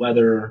summer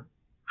weather,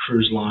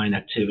 cruise line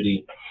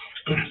activity.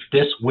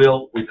 This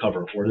will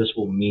recover, or this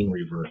will mean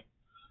revert.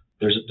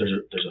 There's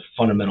a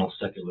fundamental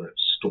secular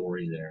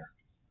story there.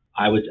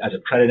 I would, as a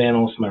credit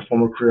analyst in my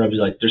former career, I'd be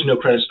like, there's no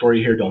credit story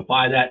here, don't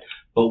buy that.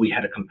 But we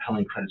had a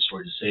compelling credit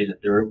story to say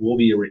that there will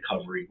be a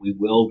recovery. We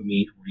will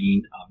mean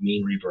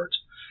revert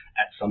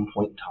at some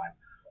point in time.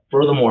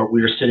 Furthermore,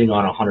 we are sitting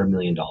on $100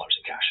 million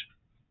in cash,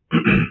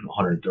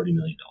 $130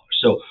 million.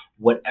 So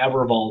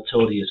whatever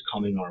volatility is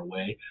coming our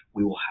way,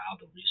 we will have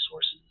the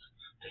resources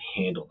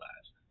to handle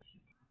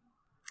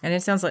that. And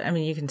it sounds like, I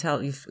mean, you can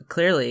tell, you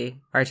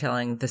clearly are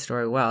telling the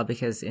story well,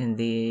 because in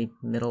the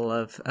middle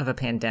of a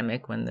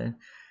pandemic, when the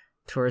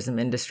tourism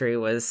industry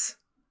was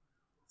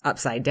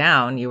upside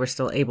down, you were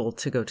still able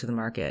to go to the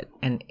market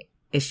and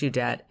issue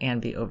debt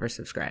and be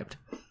oversubscribed.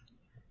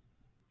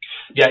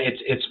 Yeah,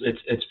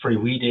 it's pretty.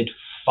 We did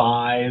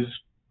 5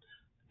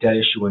 debt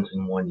issuance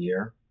in 1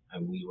 year,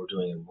 and we were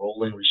doing a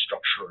rolling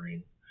restructuring,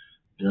 $1.5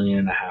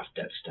 billion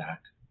debt stack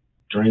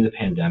during the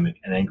pandemic,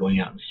 and then going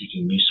out and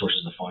seeking new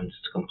sources of funds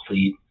to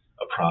complete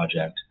a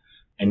project.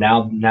 And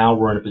now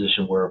we're in a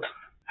position where,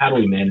 how do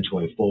we manage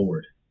going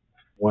forward?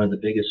 One of the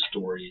biggest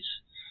stories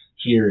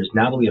here is,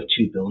 now that we have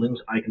 2 buildings,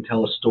 I can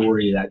tell a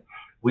story that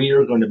we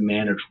are going to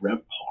manage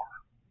RevPAR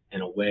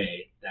in a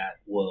way that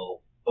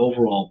will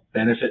overall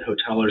benefit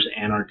hotelers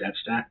and our debt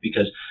stack,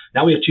 because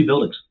now we have 2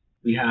 buildings.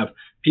 We have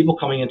people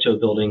coming into a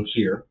building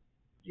here,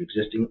 the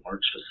existing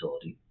Arch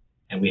facility,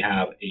 and we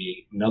have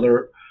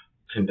another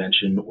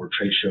convention or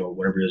trade show or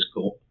whatever it is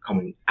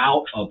coming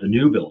out of the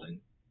new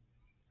building.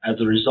 As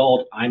a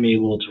result, I'm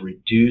able to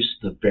reduce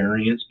the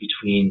variance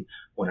between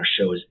when a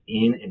show is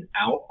in and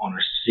out on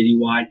a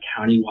citywide,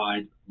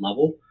 countywide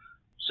level.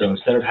 So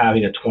instead of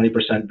having a 20%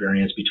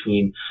 variance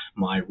between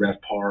my RevPAR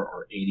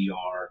or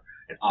ADR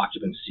and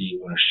occupancy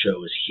when a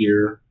show is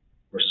here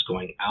versus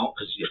going out,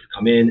 because you have to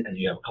come in and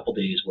you have a couple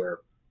days where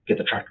get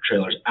the tractor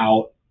trailers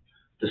out,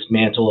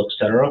 dismantle,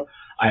 etc.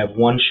 I have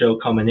one show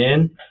coming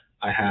in,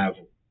 I have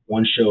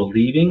one show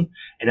leaving,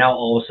 and now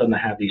all of a sudden I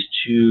have these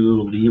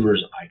two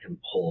levers I can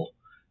pull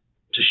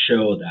to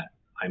show that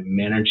I'm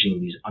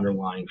managing these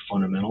underlying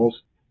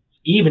fundamentals,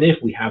 even if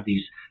we have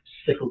these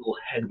cyclical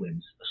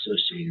headwinds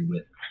associated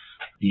with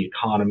the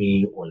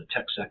economy or the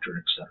tech sector,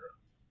 et cetera.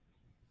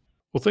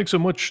 Well, thanks so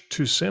much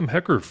to Sam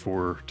Hecker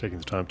for taking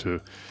the time to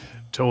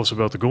tell us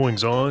about the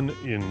goings-on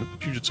in the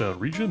Puget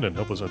Sound region and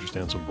help us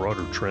understand some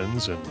broader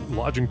trends in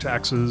lodging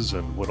taxes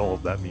and what all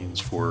of that means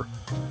for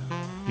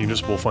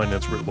municipal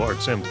finance writ large.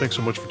 Sam, thanks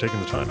so much for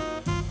taking the time.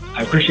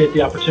 I appreciate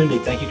the opportunity.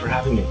 Thank you for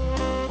having me.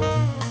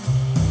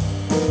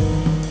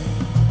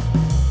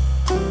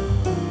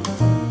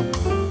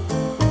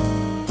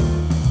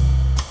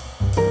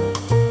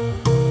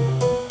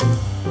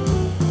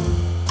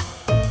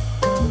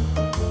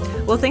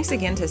 Well, thanks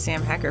again to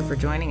Sam Hecker for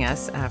joining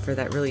us for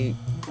that really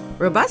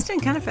robust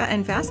and kind of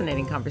and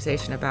fascinating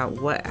conversation about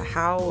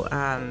how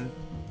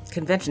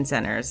convention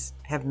centers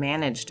have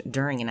managed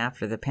during and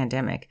after the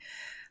pandemic.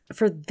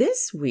 For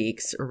this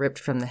week's Ripped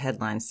from the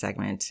Headlines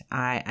segment,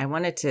 I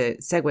wanted to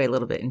segue a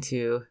little bit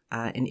into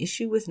an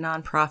issue with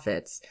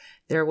nonprofits.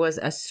 There was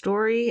a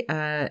story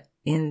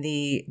in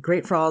the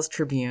Great Falls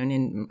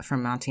Tribune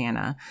from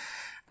Montana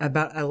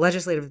about a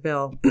legislative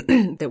bill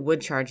that would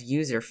charge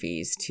user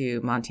fees to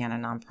Montana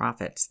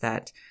nonprofits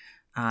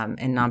and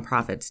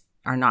nonprofits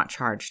are not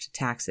charged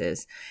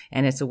taxes.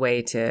 And it's a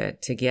way to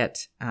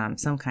get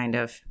some kind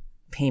of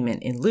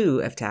payment in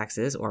lieu of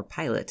taxes or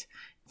pilot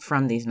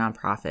from these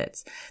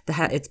nonprofits.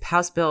 It's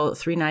House Bill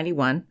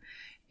 391.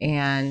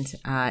 And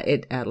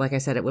like I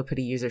said, it would put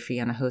a user fee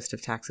on a host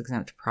of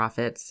tax-exempt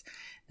profits.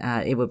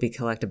 It would be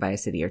collected by a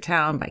city or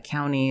town, by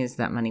counties.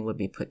 That money would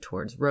be put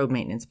towards road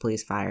maintenance,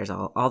 police, fires,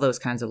 all those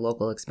kinds of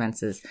local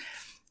expenses.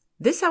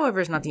 This, however,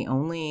 is not the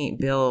only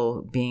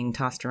bill being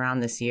tossed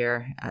around this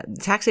year.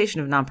 Taxation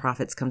of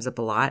nonprofits comes up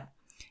a lot,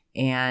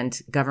 and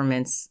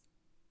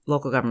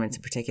local governments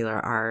in particular,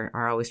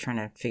 are always trying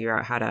to figure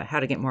out how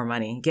to get more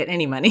money, get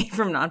any money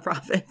from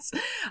nonprofits.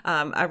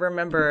 I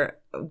remember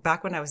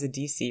back when I was a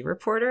DC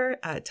reporter,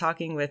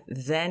 talking with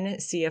then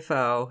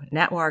CFO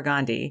Natwar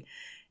Gandhi,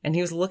 and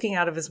he was looking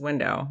out of his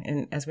window.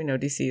 And as we know,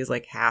 DC is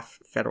like half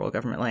federal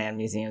government land,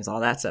 museums,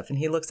 all that stuff. And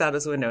he looks out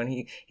his window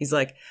and he's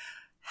like,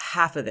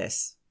 half of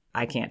this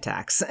I can't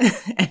tax.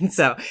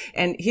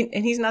 and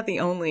he's not the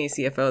only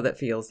CFO that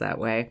feels that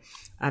way.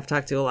 I've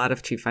talked to a lot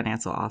of chief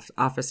financial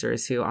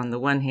officers who, on the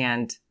one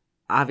hand,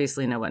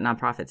 obviously know what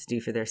nonprofits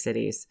do for their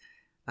cities.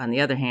 On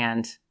the other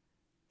hand,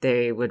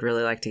 they would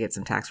really like to get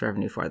some tax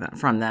revenue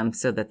from them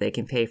so that they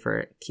can pay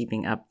for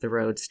keeping up the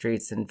roads,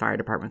 streets, and fire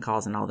department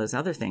calls and all those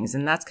other things.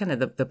 And that's kind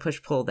of the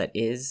push-pull that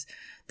is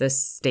the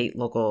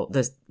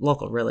the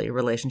local really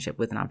relationship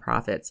with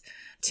nonprofits.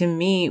 To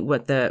me,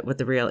 what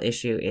the real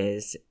issue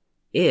is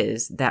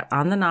that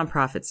on the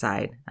nonprofit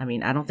side, I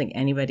mean, I don't think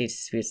anybody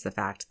disputes the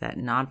fact that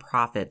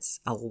nonprofits,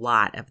 a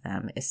lot of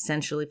them,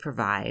 essentially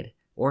provide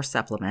or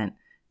supplement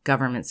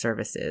government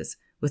services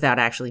without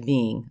actually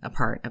being a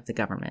part of the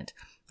government.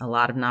 A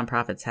lot of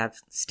nonprofits have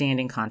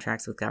standing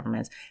contracts with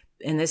governments,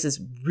 and this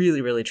is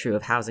really, really true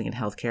of housing and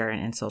healthcare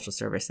and social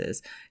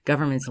services.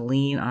 Governments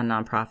lean on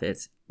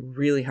nonprofits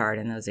really hard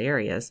in those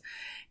areas.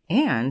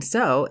 And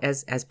so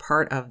as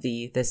part of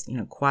this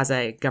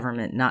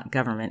quasi-government, not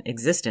government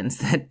existence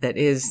that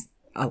is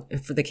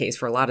for the case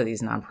for a lot of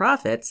these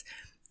nonprofits,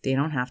 they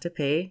don't have to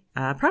pay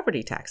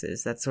property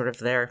taxes. That's sort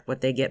of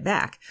what they get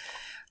back.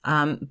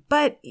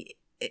 But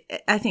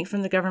I think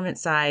from the government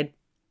side,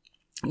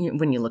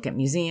 when you look at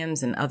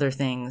museums and other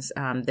things,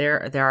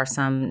 there are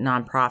some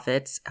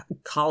nonprofits,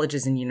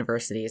 colleges and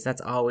universities.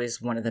 That's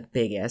always one of the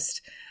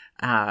biggest.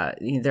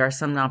 There are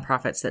some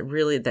nonprofits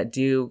that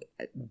do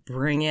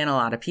bring in a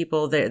lot of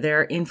people.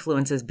 Their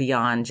influence is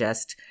beyond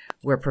just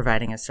we're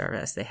providing a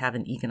service. They have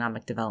an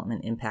economic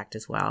development impact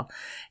as well.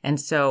 And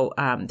so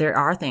there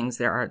are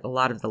a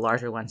lot of the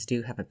larger ones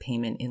do have a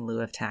payment in lieu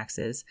of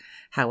taxes.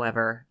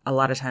 However, a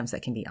lot of times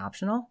that can be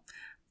optional.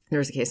 There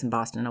was a case in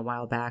Boston a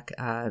while back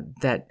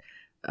that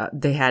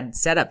they had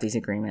set up these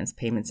agreements,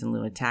 payments in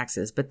lieu of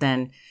taxes, but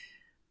then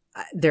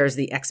there's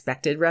the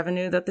expected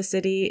revenue that the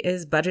city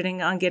is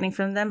budgeting on getting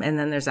from them, and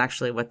then there's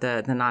actually what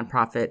the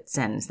nonprofit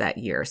sends that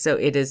year. So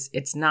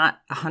it's not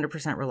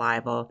 100%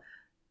 reliable,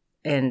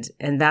 and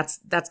that's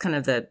kind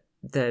of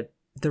the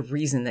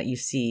reason that you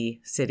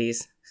see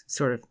cities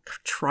sort of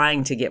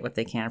trying to get what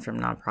they can from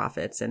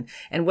nonprofits,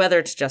 and whether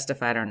it's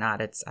justified or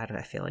not,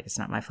 I feel like it's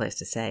not my place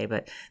to say,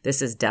 but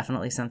this is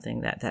definitely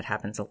something that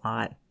happens a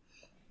lot.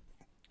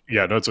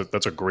 Yeah, no,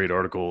 that's a great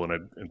article,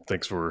 and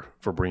thanks for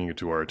bringing it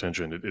to our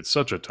attention. It's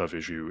such a tough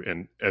issue,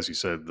 and as you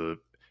said, the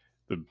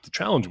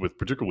challenge with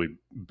particularly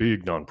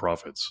big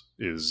nonprofits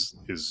is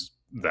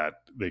that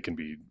they can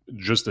be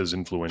just as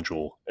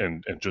influential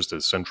and just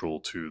as central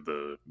to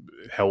the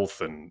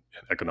health and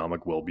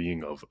economic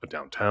well-being of a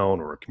downtown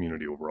or a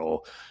community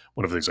overall.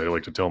 One of the things I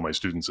like to tell my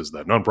students is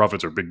that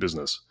nonprofits are big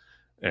business,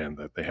 and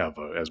that they have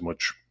as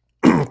much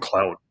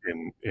clout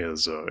in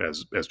as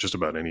just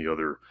about any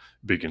other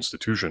big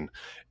institution.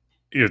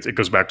 It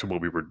goes back to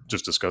what we were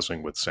just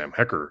discussing with Sam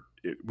Hecker.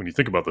 When you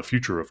think about the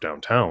future of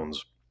downtowns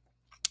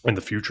and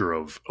the future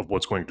of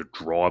what's going to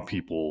draw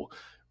people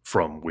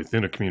from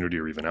within a community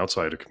or even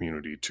outside a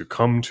community to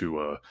come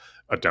to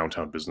a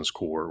downtown business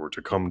core or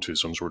to come to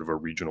some sort of a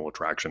regional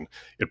attraction,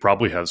 it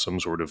probably has some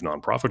sort of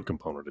nonprofit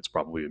component. It's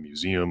probably a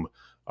museum,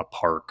 a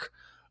park,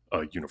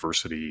 a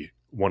university,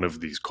 one of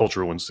these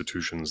cultural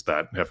institutions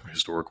that have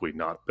historically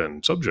not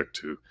been subject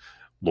to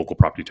local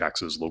property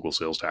taxes, local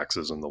sales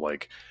taxes, and the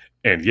like.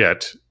 And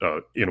yet,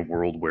 in a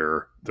world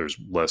where there's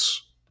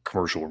less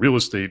commercial real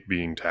estate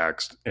being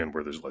taxed and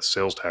where there's less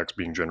sales tax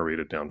being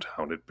generated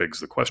downtown, it begs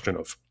the question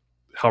of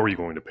how are you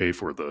going to pay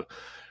for the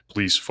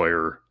police,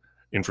 fire,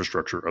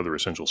 infrastructure, other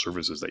essential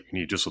services that you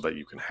need just so that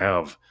you can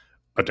have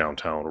a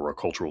downtown or a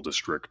cultural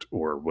district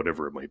or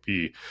whatever it might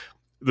be.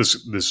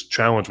 This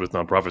challenge with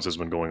nonprofits has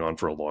been going on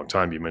for a long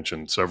time. You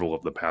mentioned several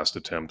of the past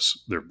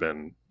attempts. There have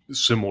been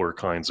similar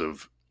kinds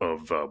of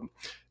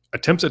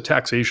attempts at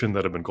taxation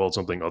that have been called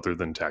something other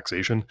than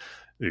taxation.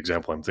 The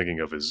example I'm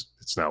thinking of is,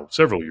 it's now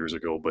several years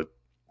ago, but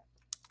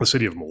the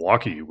city of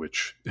Milwaukee,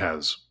 which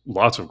has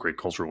lots of great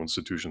cultural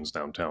institutions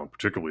downtown,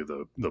 particularly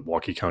the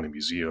Milwaukee County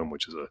Museum,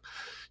 which is a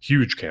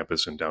huge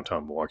campus in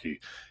downtown Milwaukee,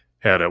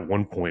 had at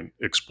one point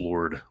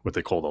explored what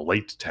they called a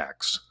light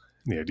tax.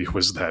 And the idea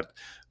was that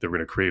they were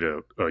going to create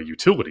a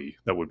utility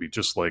that would be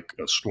just like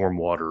a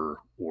stormwater,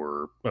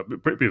 or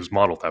it was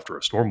modeled after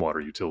a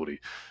stormwater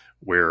utility,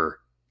 where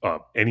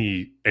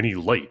any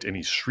light,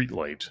 any street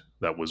light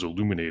that was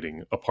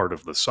illuminating a part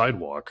of the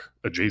sidewalk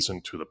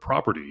adjacent to the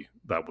property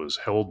that was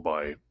held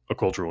by a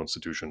cultural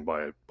institution,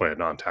 by a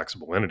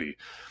non-taxable entity,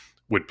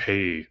 would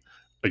pay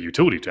a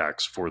utility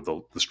tax for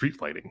the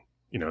street lighting.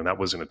 And that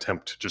was an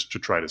attempt just to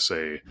try to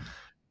say,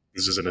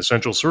 this is an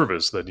essential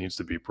service that needs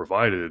to be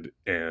provided,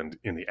 and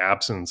in the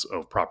absence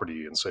of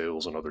property and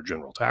sales and other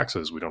general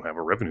taxes, we don't have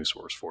a revenue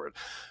source for it.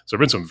 So there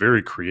have been some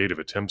very creative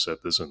attempts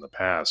at this in the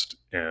past,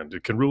 and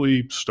it can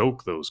really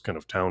stoke those kind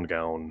of town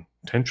gown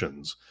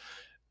tensions.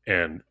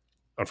 And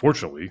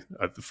unfortunately,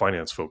 the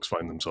finance folks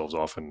find themselves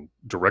often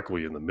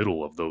directly in the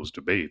middle of those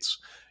debates.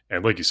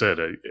 And like you said,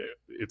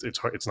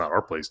 it's not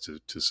our place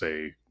to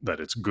say that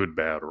it's good,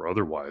 bad, or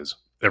otherwise.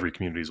 Every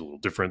community is a little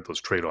different. Those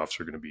trade-offs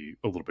are going to be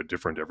a little bit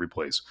different every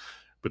place.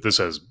 But this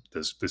has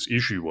this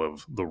issue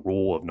of the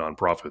role of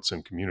nonprofits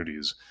in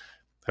communities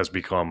has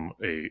become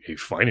a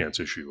finance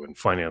issue, and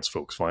finance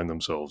folks find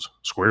themselves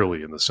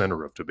squarely in the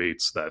center of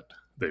debates that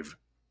they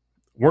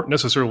weren't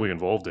necessarily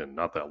involved in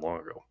not that long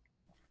ago.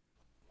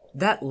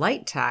 That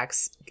light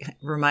tax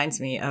reminds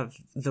me of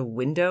it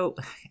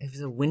was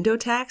a window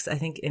tax, I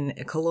think, in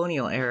a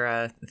colonial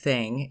era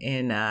thing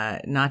in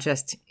not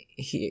just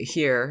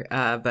here,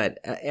 but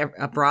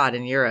abroad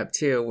in Europe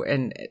too.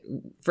 And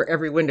for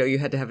every window you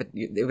had to have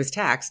it was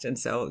taxed. And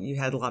so you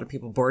had a lot of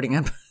people boarding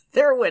up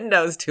their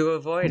windows to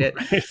avoid it.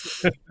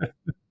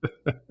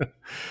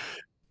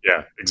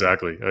 Yeah,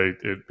 exactly.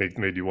 It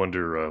made you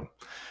wonder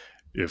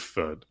if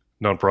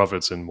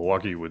nonprofits in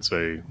Milwaukee would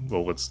say,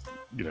 well, let's,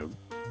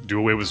 do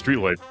away with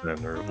streetlights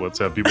then, or let's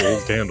have people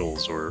hold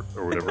candles or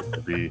whatever it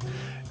could be.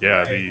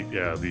 Yeah,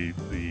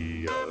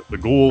 the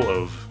goal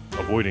of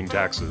avoiding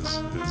taxes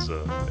is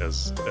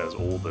as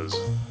old as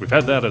we've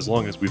had that, as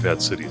long as we've had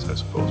cities, I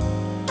suppose.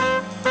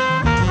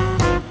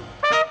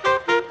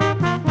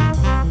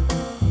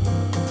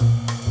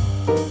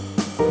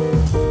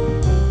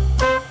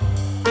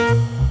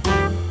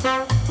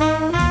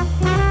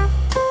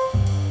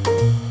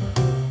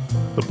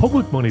 The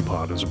Public Money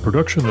Pod is a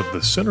production of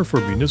the Center for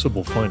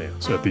Municipal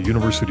Finance at the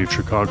University of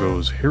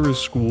Chicago's Harris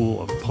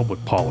School of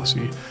Public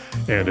Policy,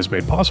 and is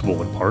made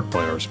possible in part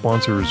by our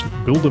sponsors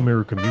Build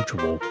America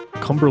Mutual,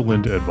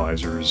 Cumberland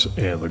Advisors,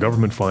 and the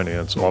Government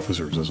Finance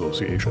Officers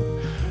Association.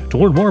 To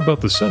learn more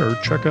about the center,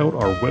 check out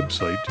our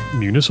website,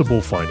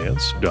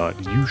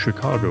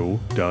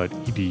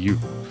 municipalfinance.uchicago.edu.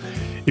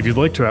 If you'd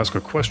like to ask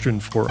a question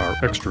for our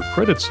extra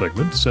credit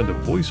segment, send a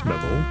voice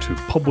memo to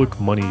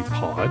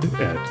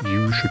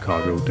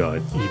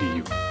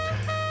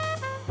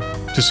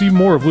publicmoneypod@uchicago.edu. To see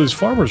more of Liz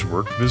Farmer's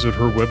work, visit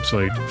her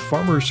website,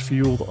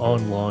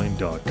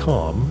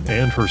 farmersfieldonline.com,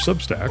 and her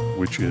Substack,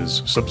 which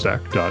is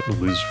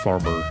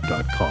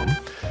substack.lizfarmer.com.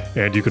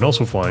 And you can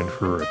also find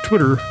her at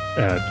Twitter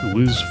at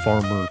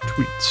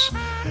LizFarmerTweets.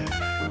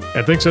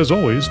 And thanks as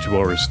always to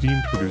our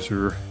esteemed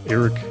producer,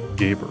 Eric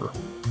Gaber.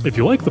 If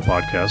you like the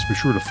podcast, be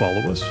sure to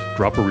follow us,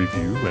 drop a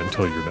review, and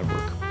tell your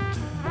network.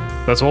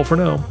 That's all for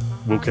now.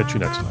 We'll catch you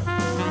next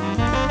time.